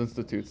Calvin's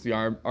Institutes, the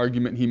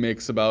argument he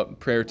makes about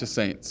prayer to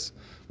saints.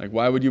 Like,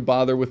 why would you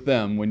bother with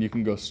them when you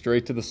can go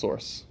straight to the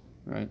source,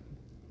 right?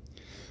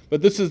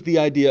 But this is the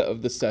idea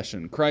of the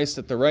session. Christ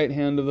at the right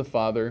hand of the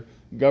Father,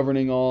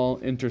 governing all,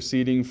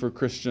 interceding for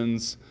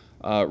Christians,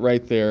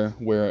 right there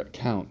where it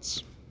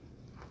counts.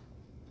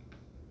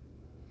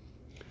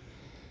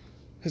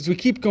 As we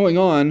keep going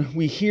on,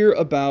 we hear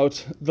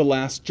about the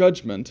last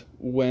judgment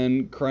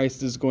when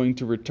Christ is going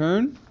to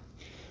return.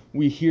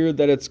 We hear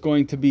that it's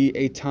going to be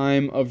a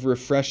time of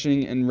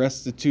refreshing and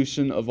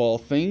restitution of all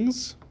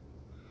things,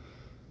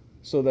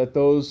 so that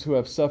those who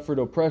have suffered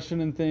oppression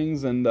and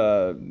things and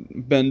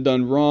been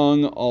done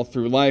wrong all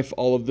through life,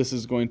 all of this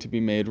is going to be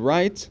made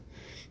right.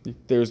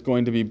 There's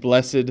going to be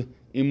blessed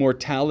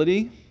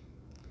immortality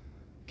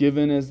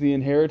given as the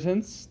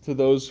inheritance to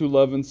those who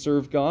love and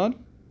serve God.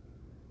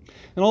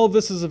 And all of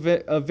this is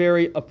a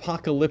very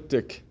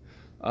apocalyptic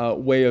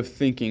way of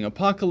thinking.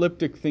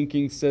 Apocalyptic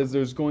thinking says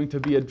there's going to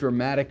be a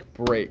dramatic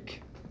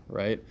break,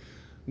 right,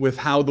 with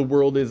how the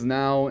world is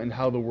now and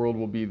how the world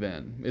will be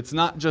then. It's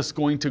not just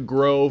going to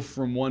grow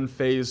from one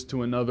phase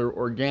to another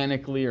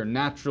organically or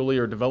naturally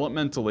or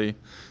developmentally.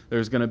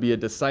 There's going to be a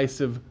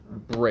decisive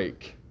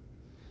break.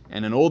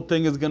 And an old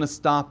thing is going to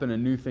stop and a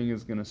new thing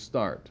is going to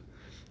start.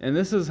 And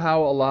this is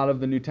how a lot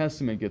of the New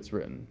Testament gets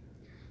written.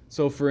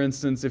 So, for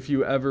instance, if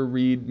you ever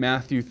read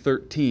Matthew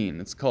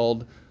 13, it's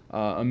called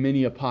a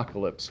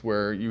mini-apocalypse,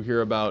 where you hear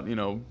about,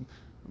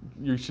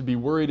 you should be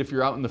worried if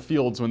you're out in the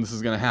fields when this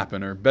is going to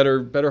happen, or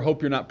better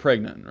hope you're not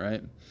pregnant,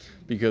 right?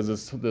 Because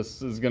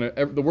this is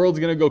the world's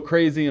going to go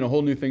crazy and a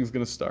whole new thing's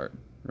going to start,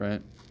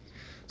 right?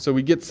 So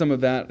we get some of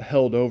that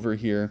held over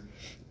here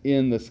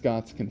in the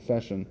Scots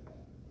Confession.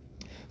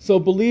 So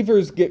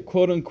believers get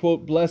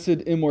quote-unquote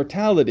blessed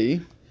immortality,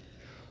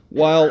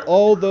 while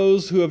all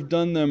those who have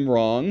done them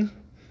wrong,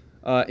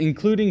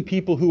 including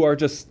people who are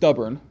just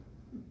stubborn,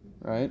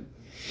 right?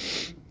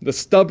 The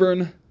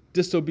stubborn,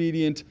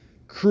 disobedient,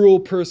 cruel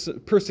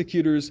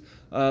persecutors.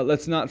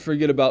 Let's not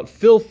forget about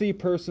filthy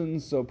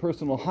persons, so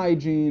personal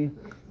hygiene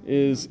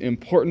is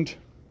important.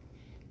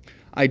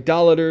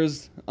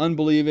 Idolaters,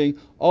 unbelieving,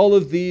 all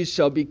of these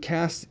shall be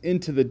cast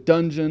into the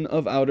dungeon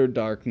of outer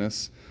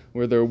darkness,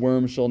 where their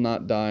worm shall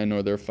not die,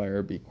 nor their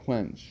fire be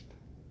quenched.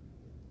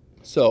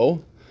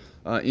 So,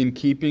 in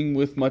keeping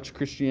with much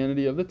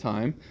Christianity of the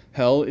time,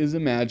 hell is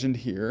imagined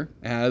here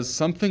as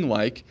something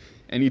like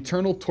an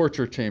eternal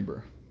torture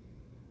chamber.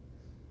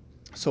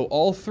 So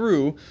all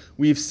through,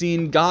 we've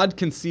seen God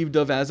conceived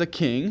of as a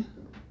king,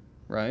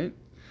 right?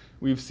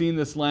 We've seen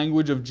this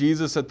language of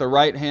Jesus at the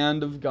right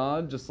hand of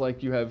God, just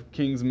like you have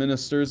king's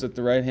ministers at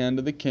the right hand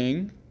of the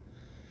king.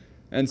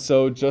 And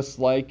so just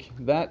like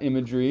that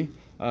imagery,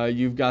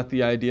 you've got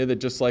the idea that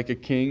just like a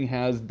king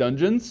has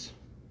dungeons,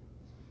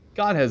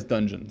 God has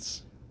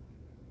dungeons.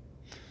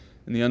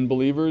 And the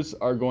unbelievers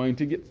are going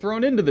to get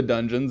thrown into the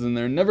dungeons and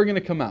they're never going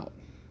to come out.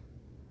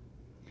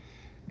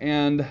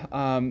 And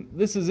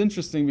this is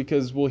interesting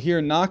because we'll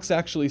hear Knox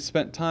actually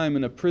spent time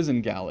in a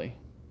prison galley,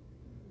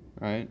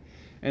 right?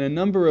 And a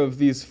number of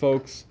these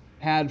folks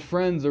had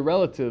friends or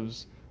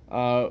relatives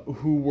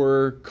who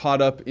were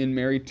caught up in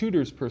Mary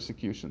Tudor's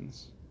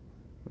persecutions,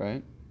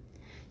 right?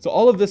 So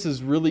all of this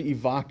is really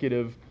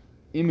evocative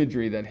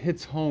imagery that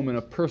hits home in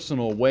a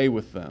personal way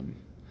with them.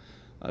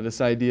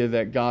 This idea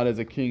that God as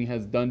a king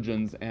has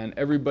dungeons, and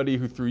everybody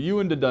who threw you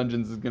into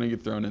dungeons is going to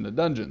get thrown into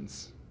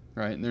dungeons,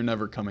 right? And they're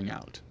never coming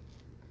out.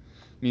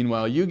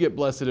 Meanwhile, you get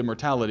blessed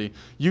immortality.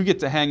 You get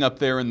to hang up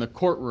there in the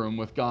courtroom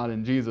with God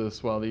and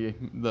Jesus while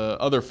the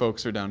other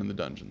folks are down in the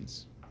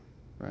dungeons,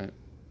 right?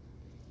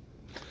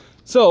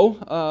 So,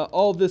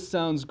 all this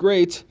sounds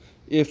great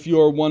if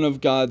you're one of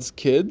God's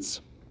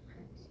kids,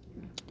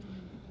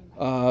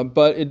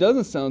 but it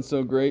doesn't sound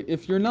so great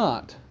if you're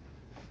not.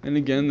 And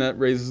again, that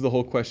raises the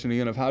whole question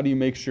again of how do you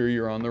make sure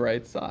you're on the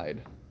right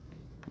side,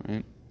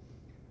 right?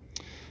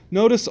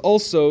 Notice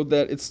also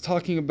that it's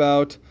talking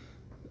about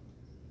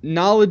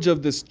knowledge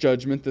of this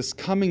judgment, this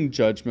coming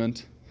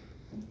judgment,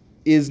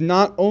 is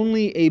not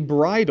only a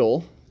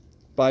bridle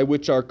by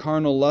which our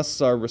carnal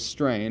lusts are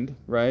restrained,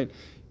 right?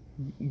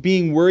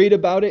 Being worried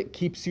about it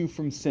keeps you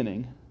from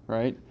sinning,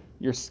 right?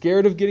 You're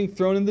scared of getting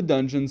thrown in the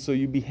dungeon, so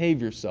you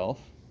behave yourself.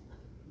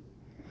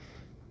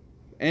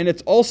 And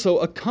it's also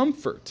a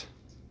comfort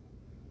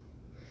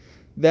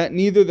that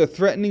neither the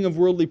threatening of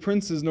worldly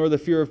princes nor the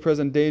fear of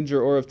present danger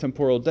or of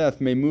temporal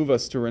death may move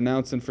us to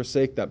renounce and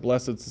forsake that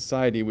blessed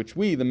society which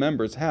we, the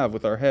members, have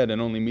with our head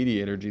and only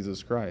mediator,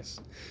 Jesus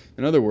Christ.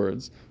 In other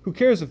words, who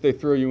cares if they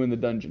throw you in the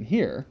dungeon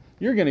here?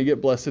 You're going to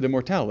get blessed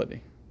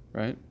immortality,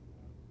 right?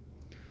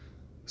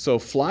 So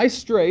fly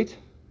straight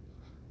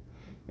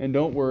and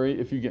don't worry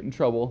if you get in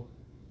trouble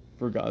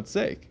for God's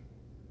sake.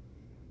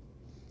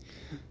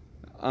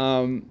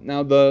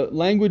 Now the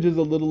language is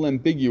a little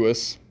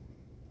ambiguous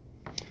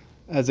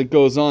as it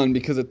goes on,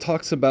 because it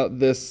talks about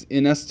this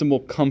inestimable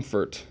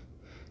comfort.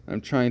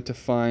 I'm trying to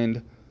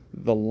find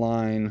the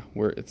line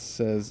where it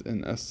says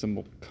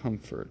inestimable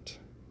comfort.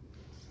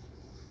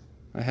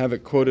 I have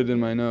it quoted in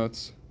my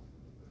notes.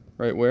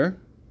 Right where?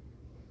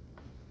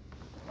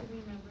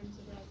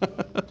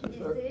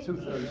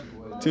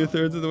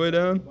 Two-thirds of the way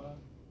down?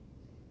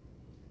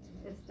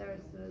 It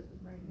starts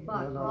with,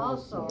 but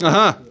also.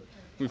 Aha!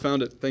 We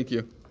found it. Thank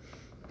you.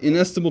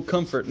 Inestimable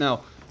comfort.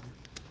 Now,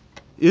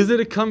 is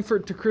it a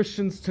comfort to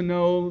Christians to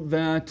know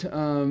that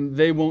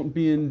they won't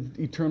be in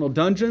eternal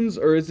dungeons,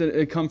 or is it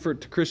a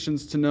comfort to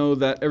Christians to know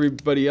that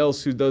everybody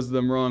else who does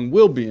them wrong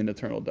will be in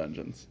eternal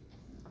dungeons?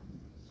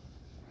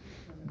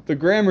 The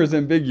grammar is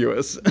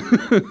ambiguous,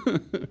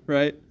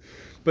 right?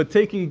 But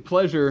taking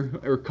pleasure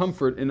or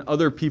comfort in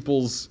other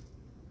people's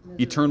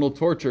eternal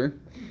torture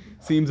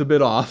seems a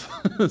bit off.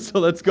 So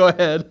let's go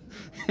ahead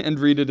and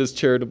read it as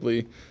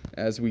charitably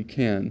as we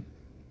can.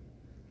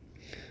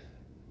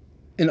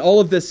 And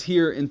all of this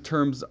here in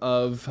terms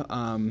of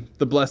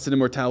the blessed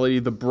immortality,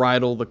 the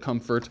bridal, the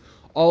comfort,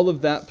 all of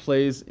that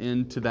plays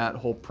into that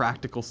whole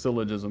practical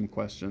syllogism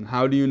question.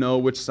 How do you know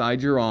which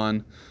side you're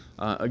on?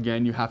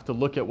 Again, you have to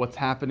look at what's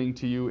happening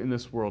to you in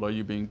this world. Are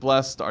you being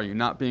blessed? Are you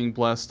not being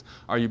blessed?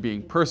 Are you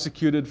being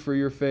persecuted for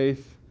your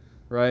faith?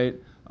 Right?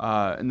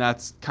 And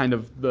that's kind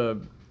of the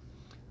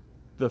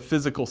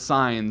physical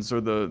signs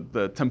or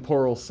the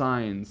temporal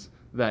signs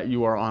that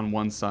you are on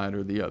one side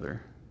or the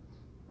other.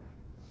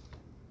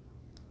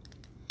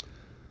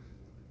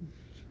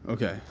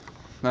 Okay,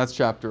 that's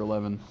chapter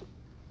 11,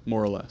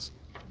 more or less.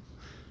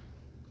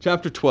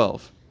 Chapter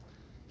 12,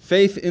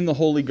 faith in the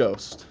Holy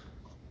Ghost.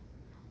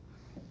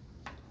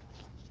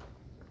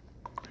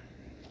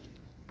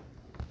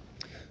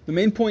 The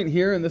main point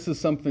here, and this is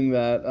something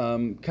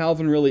that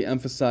Calvin really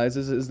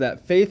emphasizes, is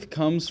that faith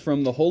comes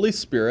from the Holy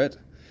Spirit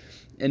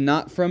and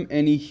not from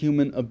any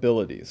human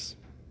abilities.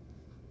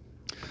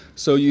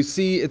 So you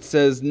see it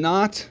says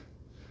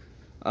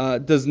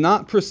does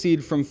not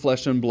proceed from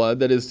flesh and blood,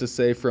 that is to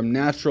say, from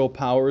natural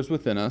powers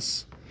within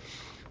us,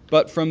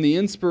 but from the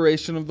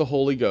inspiration of the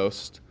Holy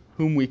Ghost,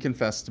 whom we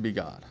confess to be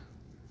God.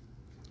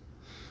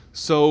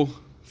 So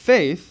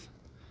faith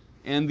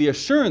and the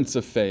assurance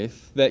of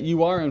faith that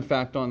you are in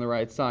fact on the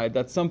right side,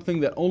 that's something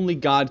that only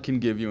God can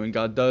give you, and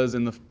God does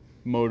in the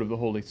mode of the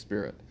Holy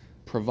Spirit.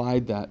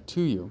 Provide that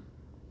to you.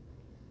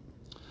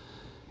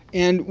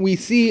 And we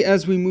see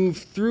as we move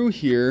through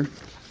here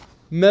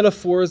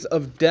metaphors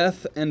of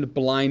death and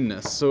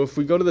blindness. So if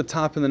we go to the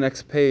top of the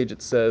next page,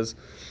 it says,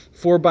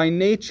 "For by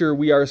nature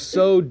we are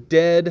so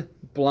dead,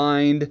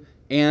 blind,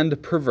 and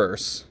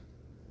perverse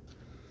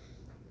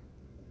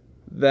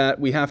that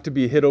we have to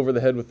be hit over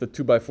the head with the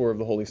 2x4 of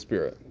the Holy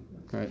Spirit."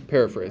 Right?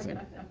 Paraphrasing.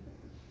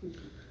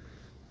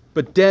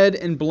 But dead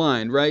and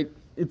blind, right?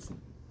 It's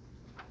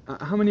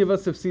how many of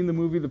us have seen the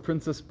movie The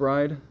Princess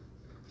Bride?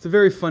 It's a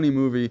very funny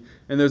movie,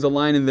 and there's a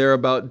line in there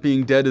about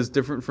being dead is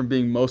different from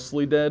being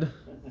mostly dead,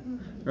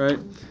 right?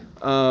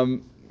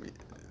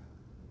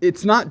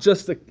 It's not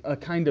just a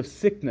kind of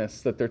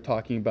sickness that they're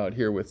talking about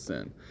here with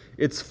sin.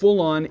 It's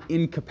full-on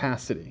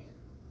incapacity,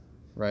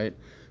 right?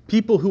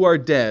 People who are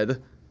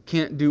dead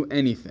can't do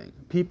anything.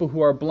 People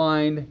who are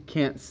blind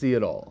can't see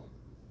at all,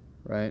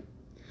 right?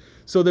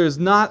 So there's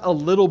not a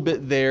little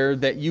bit there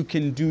that you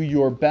can do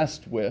your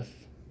best with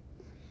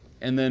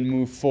and then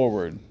move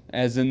forward.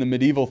 As in the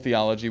medieval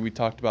theology we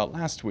talked about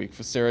last week,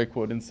 facere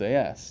quod in se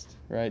est,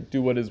 right? Do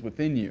what is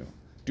within you.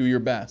 Do your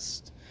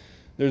best.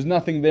 There's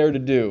nothing there to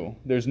do.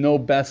 There's no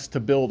best to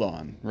build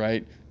on,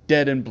 right?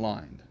 Dead and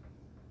blind.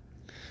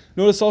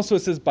 Notice also it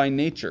says by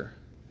nature.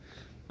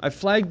 I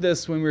flagged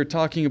this when we were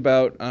talking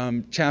about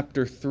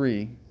chapter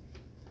 3,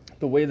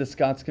 the way the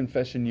Scots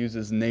Confession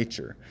uses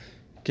nature.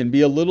 It can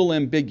be a little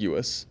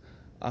ambiguous.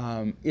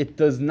 It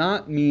does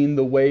not mean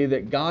the way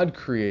that God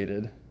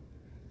created.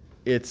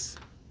 It's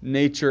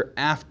nature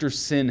after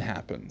sin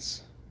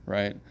happens,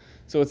 right?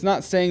 So it's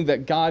not saying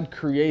that God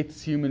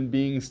creates human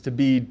beings to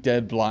be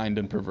dead, blind,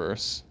 and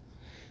perverse.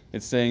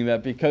 It's saying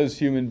that because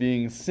human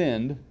beings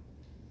sinned,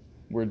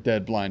 we're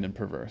dead, blind, and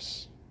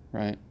perverse,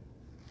 right?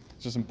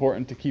 It's just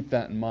important to keep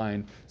that in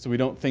mind so we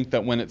don't think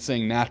that when it's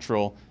saying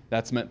natural,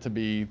 that's meant to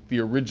be the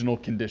original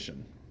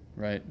condition,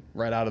 right?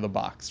 Right out of the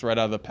box, right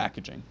out of the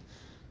packaging.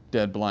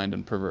 Dead, blind,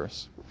 and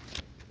perverse.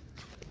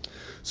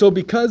 So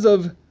because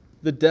of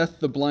the death,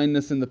 the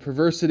blindness, and the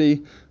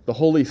perversity, the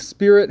Holy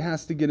Spirit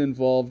has to get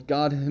involved.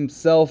 God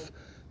himself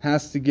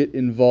has to get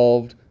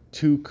involved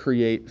to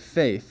create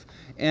faith.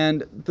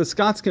 And the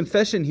Scots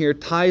Confession here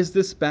ties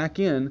this back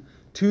in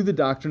to the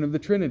doctrine of the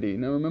Trinity.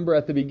 Now remember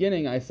at the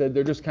beginning I said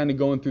they're just kind of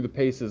going through the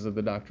paces of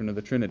the doctrine of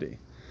the Trinity,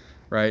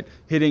 right?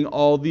 Hitting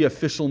all the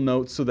official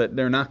notes so that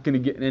they're not going to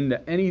get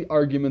into any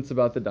arguments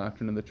about the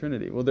doctrine of the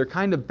Trinity. Well, they're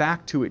kind of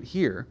back to it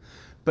here,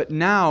 but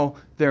now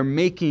they're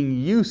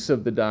making use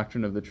of the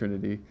doctrine of the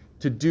Trinity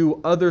to do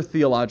other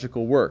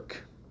theological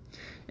work.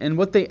 And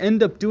what they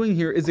end up doing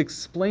here is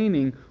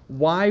explaining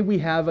why we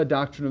have a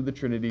doctrine of the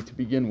Trinity to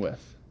begin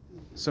with.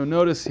 So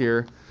notice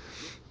here,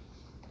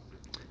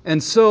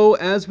 and so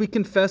as we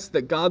confess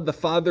that God the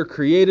Father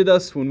created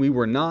us when we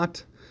were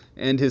not,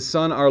 and his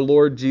Son our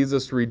Lord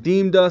Jesus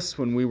redeemed us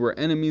when we were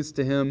enemies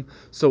to him,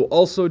 so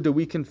also do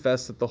we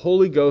confess that the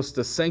Holy Ghost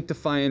does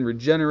sanctify and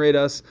regenerate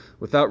us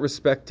without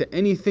respect to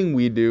anything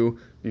we do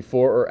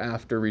before or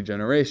after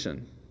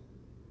regeneration.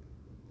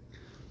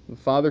 The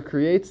Father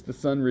creates, the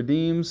Son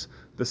redeems,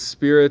 the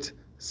Spirit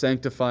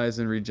sanctifies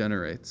and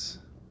regenerates.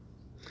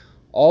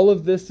 All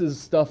of this is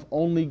stuff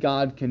only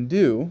God can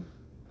do,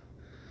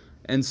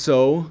 and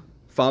so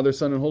Father,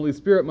 Son, and Holy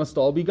Spirit must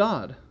all be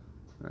God.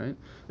 Right?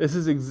 This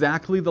is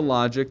exactly the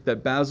logic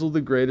that Basil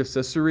the Great of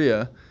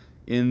Caesarea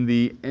in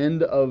the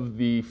end of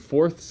the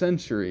 4th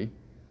century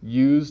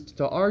used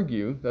to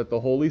argue that the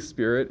Holy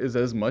Spirit is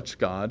as much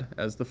God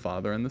as the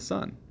Father and the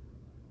Son.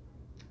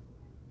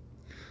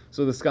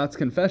 So the Scots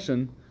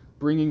Confession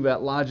bringing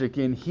that logic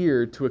in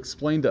here to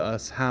explain to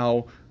us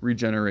how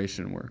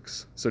regeneration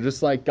works. So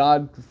just like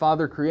God the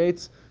Father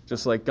creates,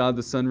 just like God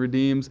the Son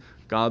redeems,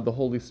 God the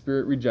Holy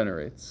Spirit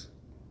regenerates.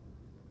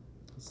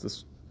 It's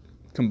this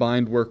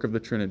combined work of the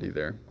Trinity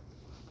there.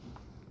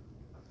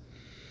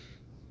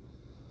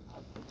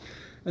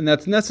 And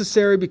that's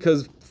necessary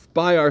because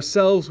by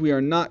ourselves we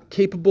are not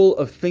capable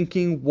of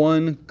thinking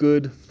one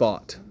good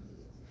thought.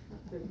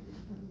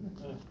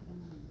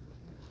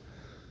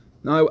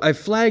 Now, I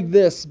flagged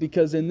this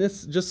because in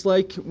this, just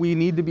like we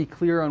need to be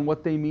clear on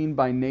what they mean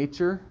by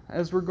nature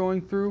as we're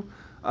going through,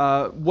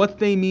 what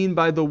they mean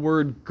by the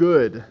word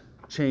good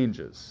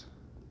changes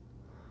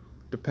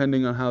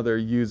depending on how they're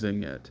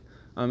using it.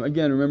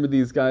 Again, remember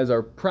these guys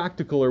are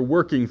practical or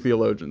working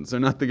theologians. They're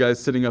not the guys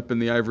sitting up in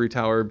the ivory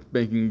tower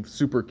making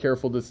super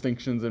careful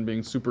distinctions and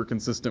being super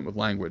consistent with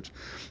language.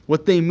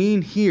 What they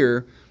mean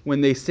here when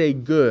they say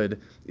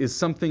good is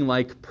something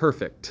like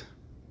perfect.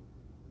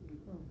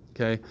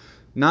 Okay?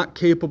 Not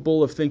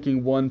capable of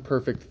thinking one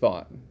perfect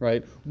thought,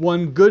 right?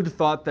 One good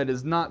thought that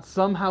is not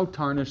somehow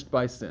tarnished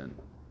by sin.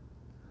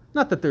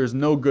 Not that there's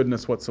no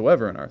goodness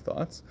whatsoever in our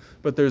thoughts,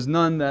 but there's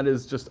none that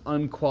is just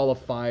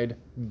unqualified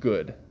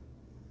good,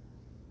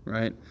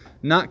 right?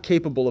 Not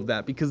capable of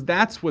that, because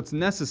that's what's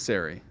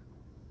necessary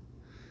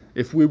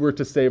if we were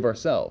to save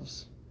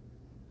ourselves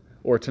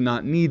or to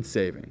not need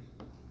saving.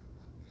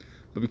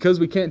 But because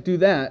we can't do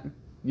that,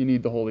 you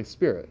need the Holy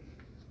Spirit,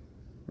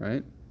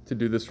 right, to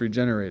do this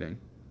regenerating.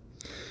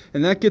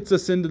 And that gets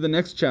us into the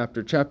next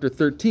chapter, chapter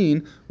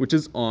 13, which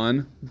is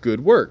on good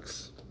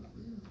works.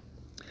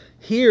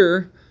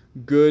 Here,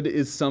 good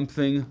is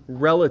something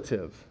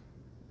relative,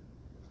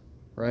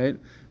 right?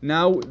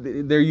 Now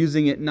they're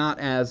using it not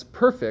as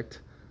perfect,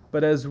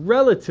 but as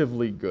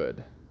relatively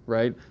good,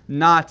 right?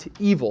 Not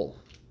evil,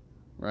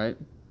 right?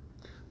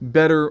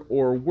 Better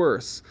or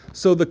worse.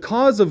 So the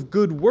cause of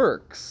good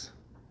works,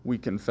 we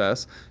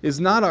confess,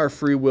 is not our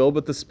free will,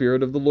 but the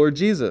Spirit of the Lord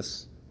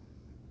Jesus.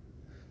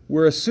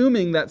 We're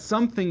assuming that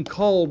something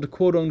called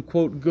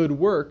quote-unquote good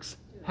works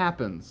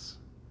happens,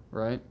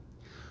 right?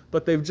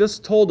 but they've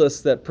just told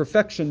us that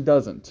perfection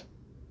doesn't,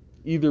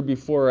 either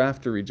before or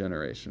after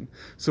regeneration.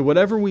 So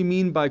whatever we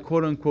mean by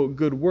quote-unquote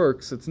good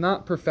works, it's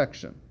not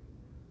perfection.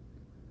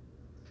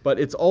 But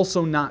it's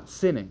also not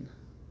sinning,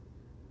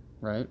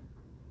 right?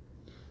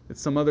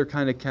 It's some other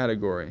kind of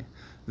category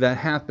that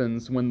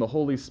happens when the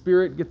Holy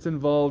Spirit gets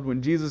involved,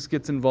 when Jesus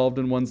gets involved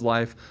in one's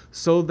life,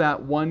 so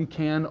that one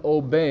can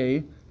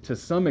obey to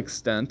some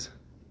extent,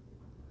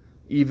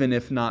 even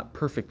if not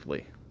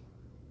perfectly.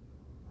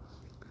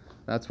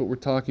 That's what we're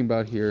talking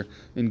about here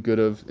in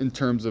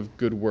terms of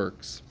good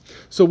works.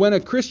 So when a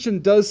Christian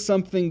does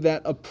something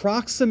that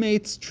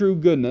approximates true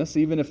goodness,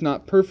 even if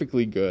not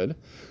perfectly good,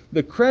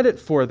 the credit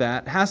for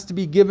that has to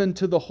be given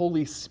to the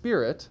Holy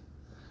Spirit,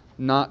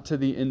 not to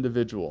the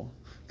individual,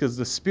 because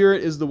the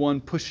Spirit is the one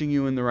pushing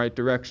you in the right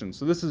direction.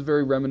 So this is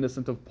very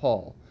reminiscent of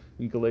Paul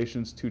in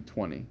Galatians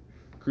 2:20.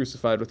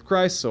 Crucified with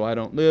Christ, so I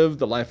don't live.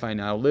 The life I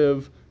now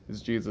live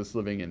is Jesus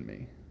living in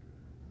me.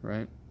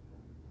 Right?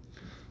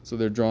 So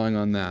they're drawing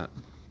on that.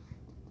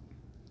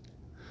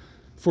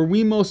 For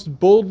we most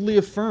boldly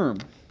affirm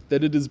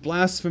that it is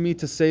blasphemy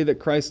to say that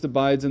Christ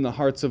abides in the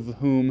hearts of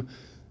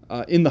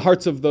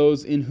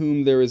those in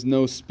whom there is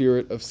no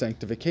spirit of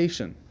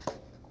sanctification.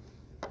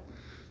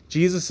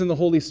 Jesus and the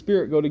Holy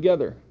Spirit go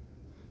together.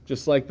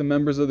 Just like the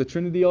members of the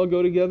Trinity all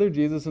go together,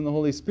 Jesus and the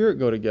Holy Spirit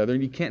go together,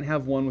 and you can't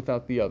have one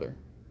without the other.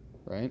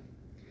 Right?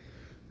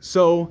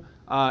 So,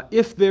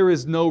 if there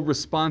is no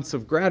response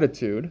of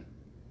gratitude,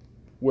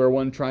 where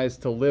one tries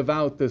to live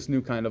out this new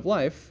kind of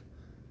life,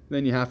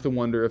 then you have to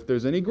wonder if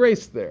there's any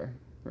grace there,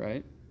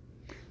 right?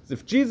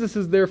 If Jesus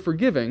is there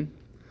forgiving,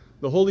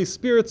 the Holy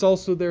Spirit's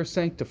also there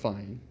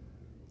sanctifying.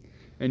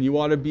 And you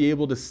ought to be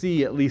able to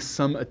see at least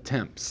some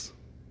attempts,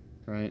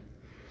 right?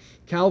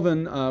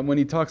 Calvin, when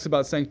he talks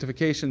about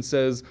sanctification,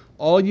 says,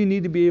 all you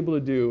need to be able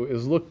to do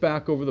is look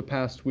back over the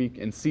past week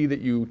and see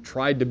that you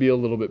tried to be a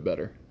little bit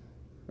better,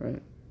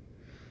 right?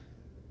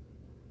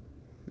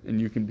 And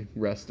you can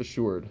rest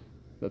assured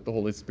that the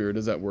Holy Spirit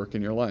is at work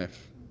in your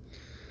life.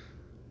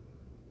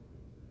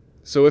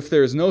 So if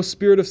there's no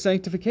spirit of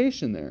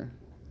sanctification there,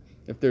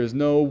 if there's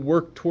no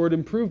work toward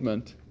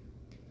improvement,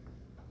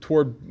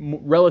 toward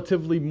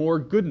relatively more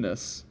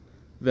goodness,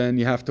 then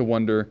you have to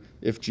wonder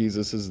if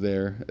Jesus is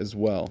there as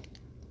well.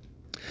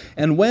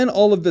 And when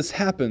all of this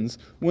happens,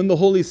 when the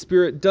Holy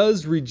Spirit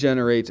does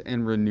regenerate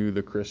and renew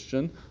the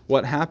Christian,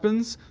 what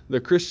happens?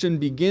 The Christian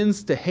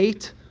begins to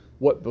hate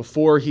what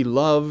before he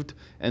loved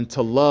and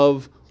to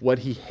love what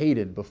he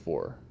hated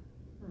before.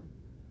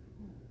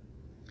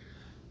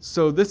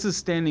 So this is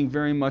standing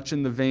very much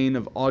in the vein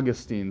of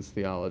Augustine's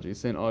theology.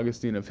 St.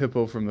 Augustine of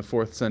Hippo from the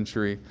 4th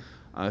century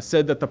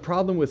said that the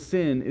problem with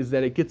sin is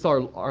that it gets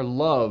our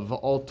love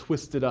all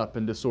twisted up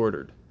and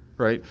disordered,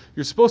 right?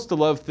 You're supposed to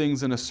love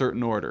things in a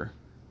certain order.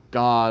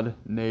 God,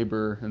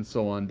 neighbor, and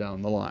so on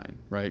down the line,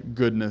 right?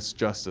 Goodness,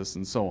 justice,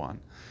 and so on.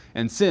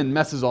 And sin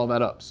messes all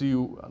that up. So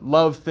you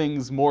love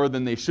things more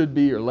than they should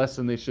be or less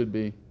than they should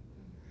be.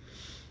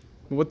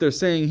 What they're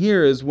saying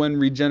here is when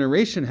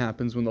regeneration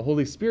happens, when the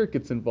Holy Spirit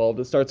gets involved,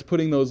 it starts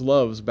putting those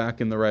loves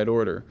back in the right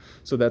order,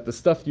 so that the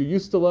stuff you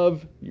used to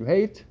love, you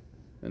hate,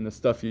 and the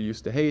stuff you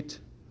used to hate,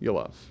 you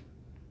love.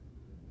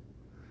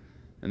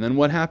 And then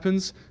what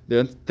happens?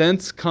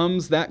 Thence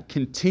comes that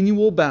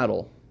continual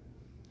battle,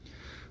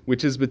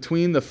 which is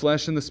between the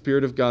flesh and the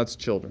spirit of God's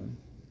children.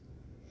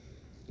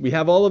 We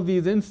have all of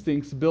these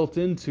instincts built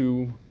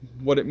into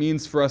what it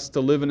means for us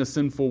to live in a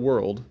sinful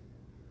world,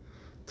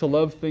 to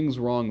love things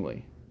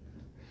wrongly.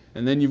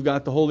 And then you've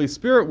got the Holy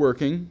Spirit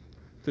working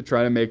to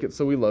try to make it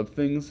so we love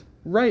things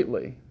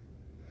rightly.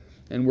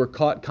 And we're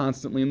caught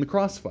constantly in the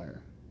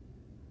crossfire.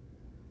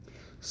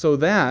 So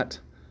that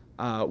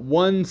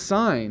one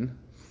sign,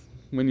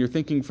 when you're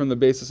thinking from the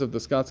basis of the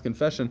Scots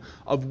Confession,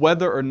 of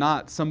whether or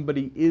not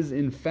somebody is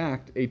in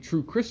fact a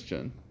true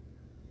Christian,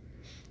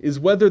 is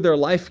whether their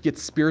life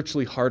gets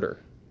spiritually harder.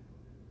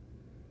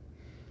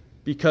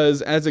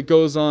 Because as it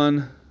goes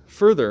on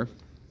further,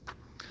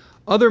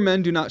 other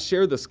men do not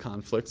share this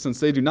conflict, since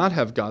they do not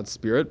have God's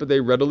Spirit, but they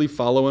readily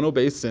follow and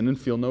obey sin and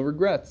feel no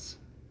regrets.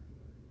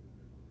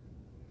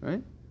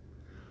 Right?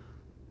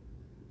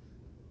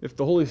 If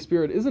the Holy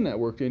Spirit isn't at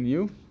work in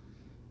you,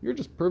 you're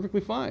just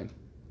perfectly fine.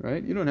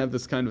 Right? You don't have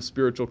this kind of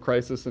spiritual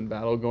crisis and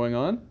battle going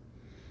on.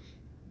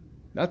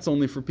 That's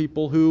only for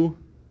people who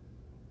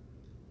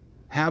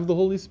have the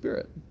Holy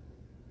Spirit.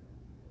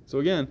 So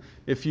again,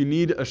 if you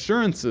need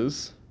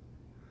assurances,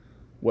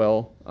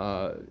 well,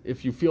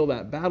 if you feel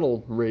that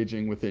battle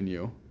raging within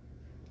you,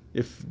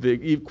 if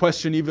the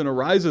question even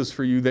arises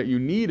for you that you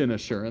need an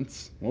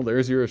assurance, well,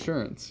 there's your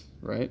assurance,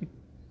 right?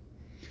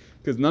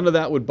 Because none of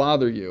that would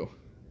bother you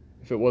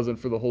if it wasn't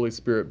for the Holy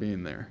Spirit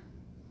being there.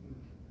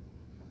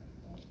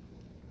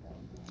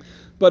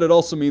 But it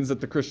also means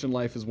that the Christian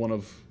life is one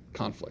of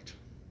conflict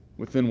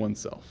within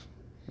oneself,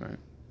 right?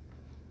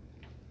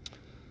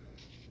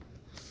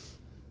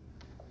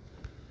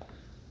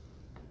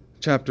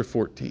 Chapter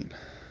 14.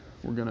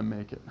 We're going to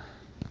make it.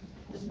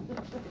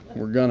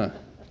 We're gonna.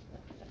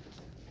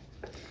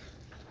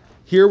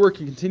 Here we're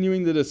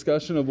continuing the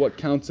discussion of what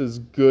counts as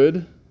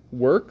good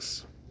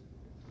works.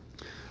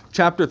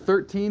 Chapter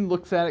 13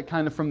 looks at it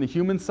kind of from the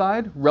human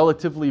side,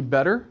 relatively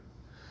better.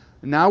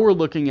 Now we're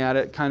looking at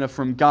it kind of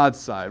from God's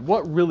side.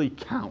 What really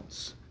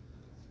counts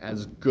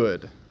as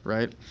good,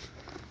 right?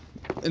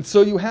 And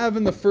so you have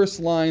in the first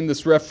line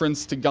this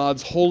reference to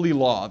God's holy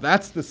law.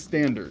 That's the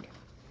standard.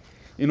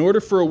 In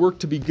order for a work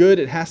to be good,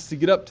 it has to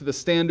get up to the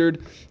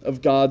standard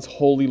of God's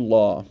holy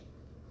law.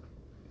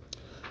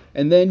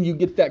 And then you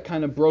get that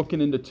kind of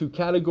broken into two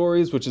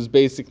categories, which is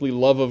basically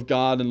love of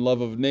God and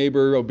love of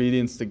neighbor,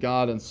 obedience to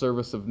God and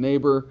service of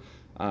neighbor.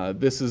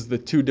 This is the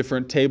two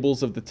different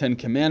tables of the Ten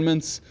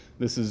Commandments.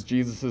 This is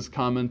Jesus'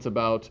 comment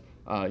about,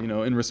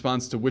 in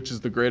response to which is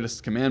the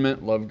greatest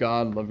commandment, love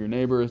God, love your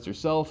neighbor as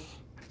yourself,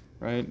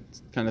 right?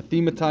 It's kind of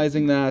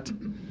thematizing that.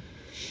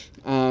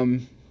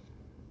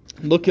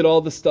 Look at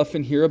all the stuff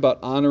in here about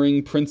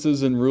honoring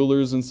princes and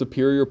rulers and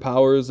superior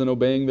powers and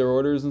obeying their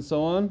orders and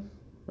so on,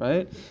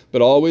 right?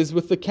 But always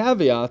with the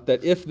caveat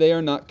that if they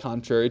are not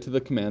contrary to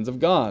the commands of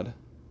God.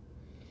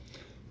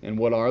 And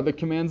what are the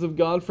commands of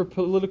God for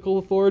political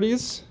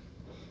authorities?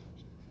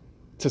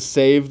 To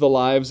save the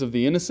lives of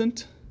the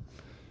innocent,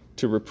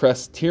 to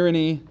repress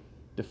tyranny,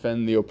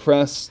 defend the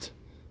oppressed,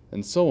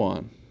 and so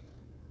on,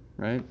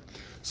 right?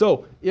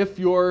 So if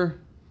your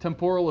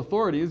temporal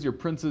authorities, your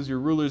princes, your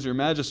rulers, your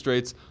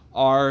magistrates,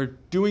 are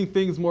doing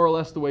things more or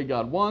less the way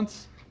God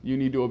wants, you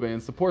need to obey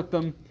and support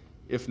them.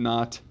 If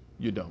not,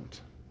 you don't.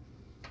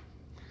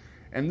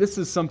 And this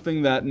is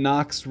something that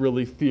Knox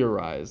really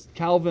theorized.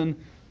 Calvin,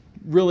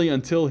 really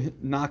until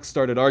Knox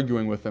started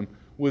arguing with him,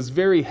 was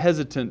very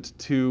hesitant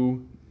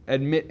to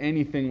admit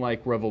anything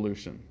like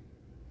revolution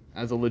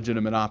as a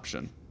legitimate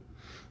option.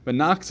 But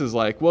Knox is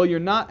like, well, you're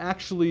not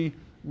actually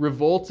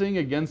revolting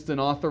against an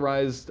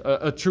authorized,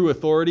 a true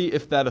authority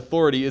if that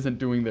authority isn't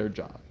doing their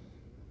job,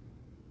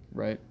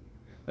 right?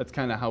 That's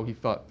kind of how he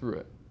thought through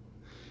it.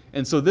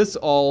 And so this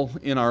all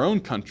in our own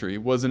country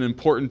was an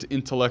important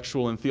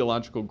intellectual and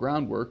theological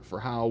groundwork for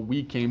how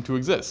we came to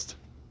exist,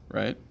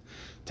 right?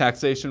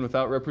 Taxation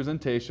without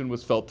representation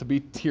was felt to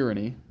be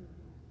tyranny,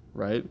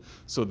 right?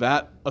 So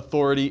that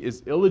authority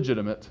is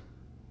illegitimate,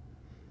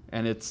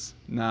 and it's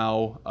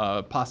now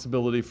a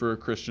possibility for a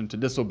Christian to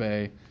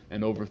disobey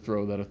and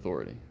overthrow that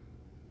authority.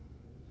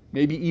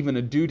 Maybe even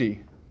a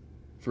duty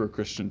for a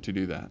Christian to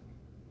do that,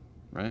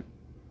 right?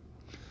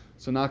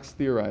 So Knox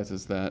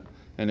theorizes that,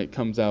 and it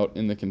comes out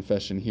in the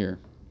confession here.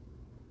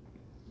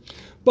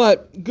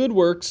 But good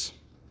works,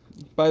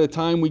 by the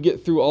time we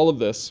get through all of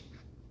this,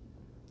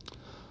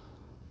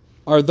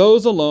 are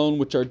those alone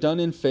which are done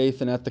in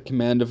faith and at the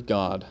command of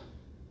God.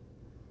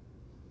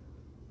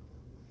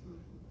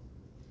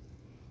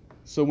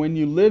 So when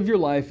you live your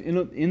life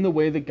in the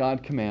way that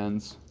God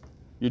commands,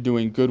 you're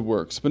doing good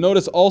works. But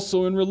notice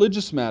also in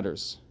religious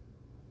matters,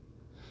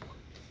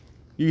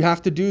 you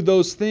have to do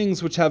those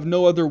things which have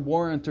no other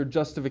warrant or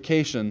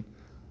justification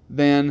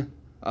than,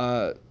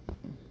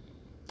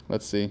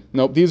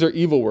 these are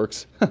evil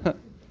works.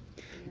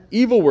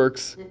 Evil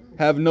works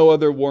have no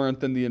other warrant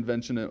than the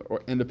invention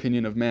and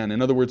opinion of man.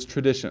 In other words,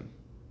 tradition.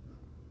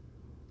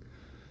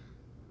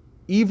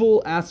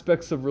 Evil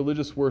aspects of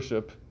religious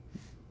worship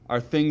are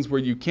things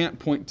where you can't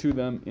point to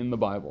them in the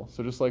Bible.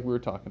 So just like we were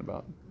talking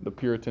about, the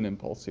Puritan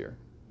impulse here,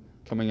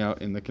 coming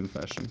out in the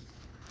confession.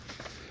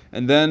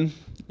 And then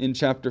in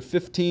chapter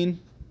 15,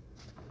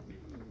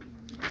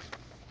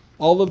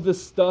 all of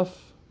this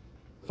stuff,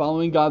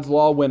 following God's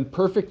law when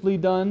perfectly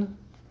done,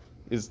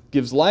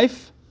 gives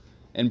life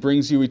and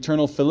brings you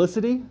eternal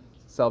felicity,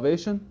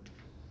 salvation,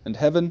 and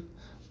heaven.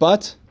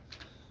 But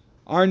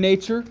our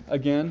nature,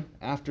 again,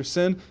 after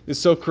sin, is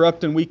so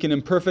corrupt and weak and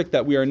imperfect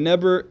that we are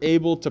never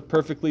able to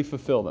perfectly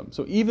fulfill them.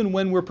 So even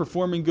when we're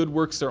performing good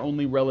works, they're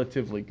only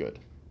relatively good.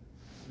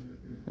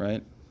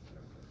 Right?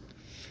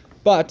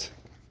 But,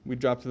 we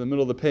drop to the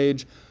middle of the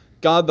page,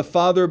 God the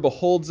Father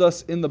beholds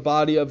us in the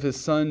body of His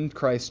Son,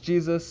 Christ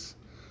Jesus,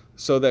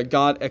 so that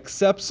God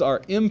accepts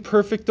our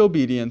imperfect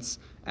obedience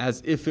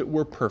as if it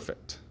were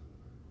perfect.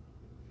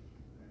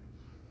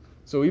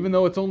 So even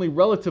though it's only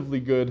relatively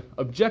good,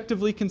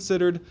 objectively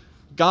considered,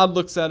 God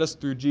looks at us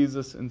through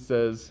Jesus and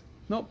says,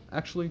 nope,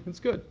 actually, it's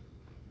good.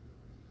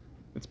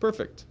 It's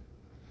perfect.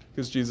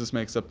 Because Jesus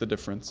makes up the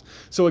difference.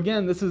 So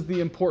again, this is the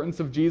importance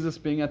of Jesus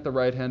being at the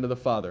right hand of the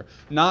Father.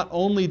 Not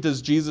only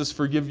does Jesus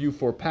forgive you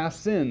for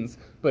past sins,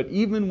 but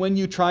even when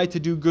you try to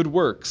do good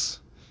works,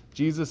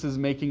 Jesus is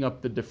making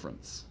up the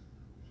difference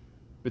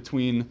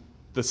between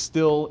the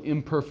still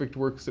imperfect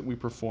works that we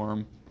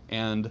perform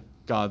and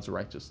God's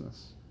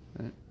righteousness,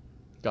 right?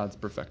 God's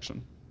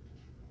perfection.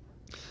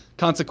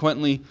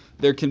 Consequently,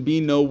 there can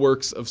be no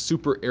works of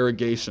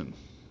supererogation.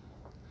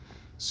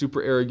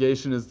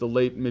 Supererogation is the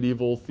late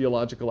medieval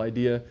theological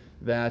idea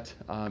that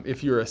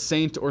if you're a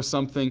saint or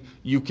something,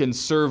 you can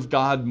serve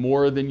God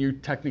more than you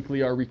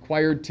technically are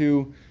required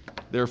to.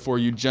 Therefore,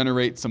 you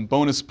generate some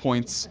bonus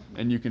points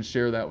and you can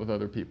share that with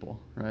other people,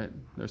 right?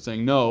 They're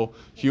saying, no,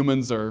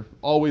 humans are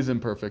always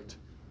imperfect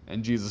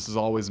and Jesus is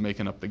always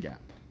making up the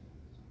gap.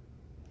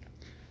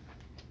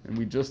 and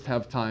we just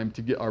have time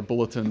to get our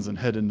bulletins and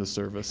head into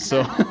service.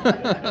 So,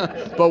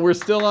 but we're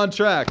still on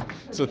track.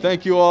 So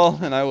thank you all,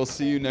 and I will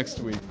see you next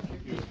week.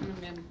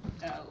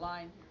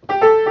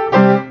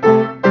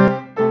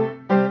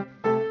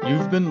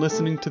 You've been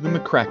listening to the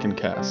McCracken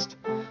Cast.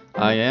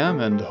 I am,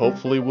 and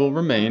hopefully will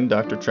remain,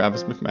 Dr.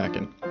 Travis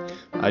McMacken.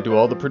 I do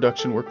all the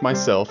production work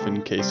myself,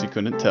 in case you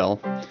couldn't tell,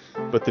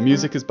 but the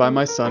music is by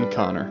my son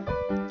Connor.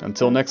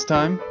 Until next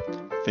time,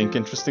 think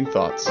interesting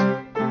thoughts.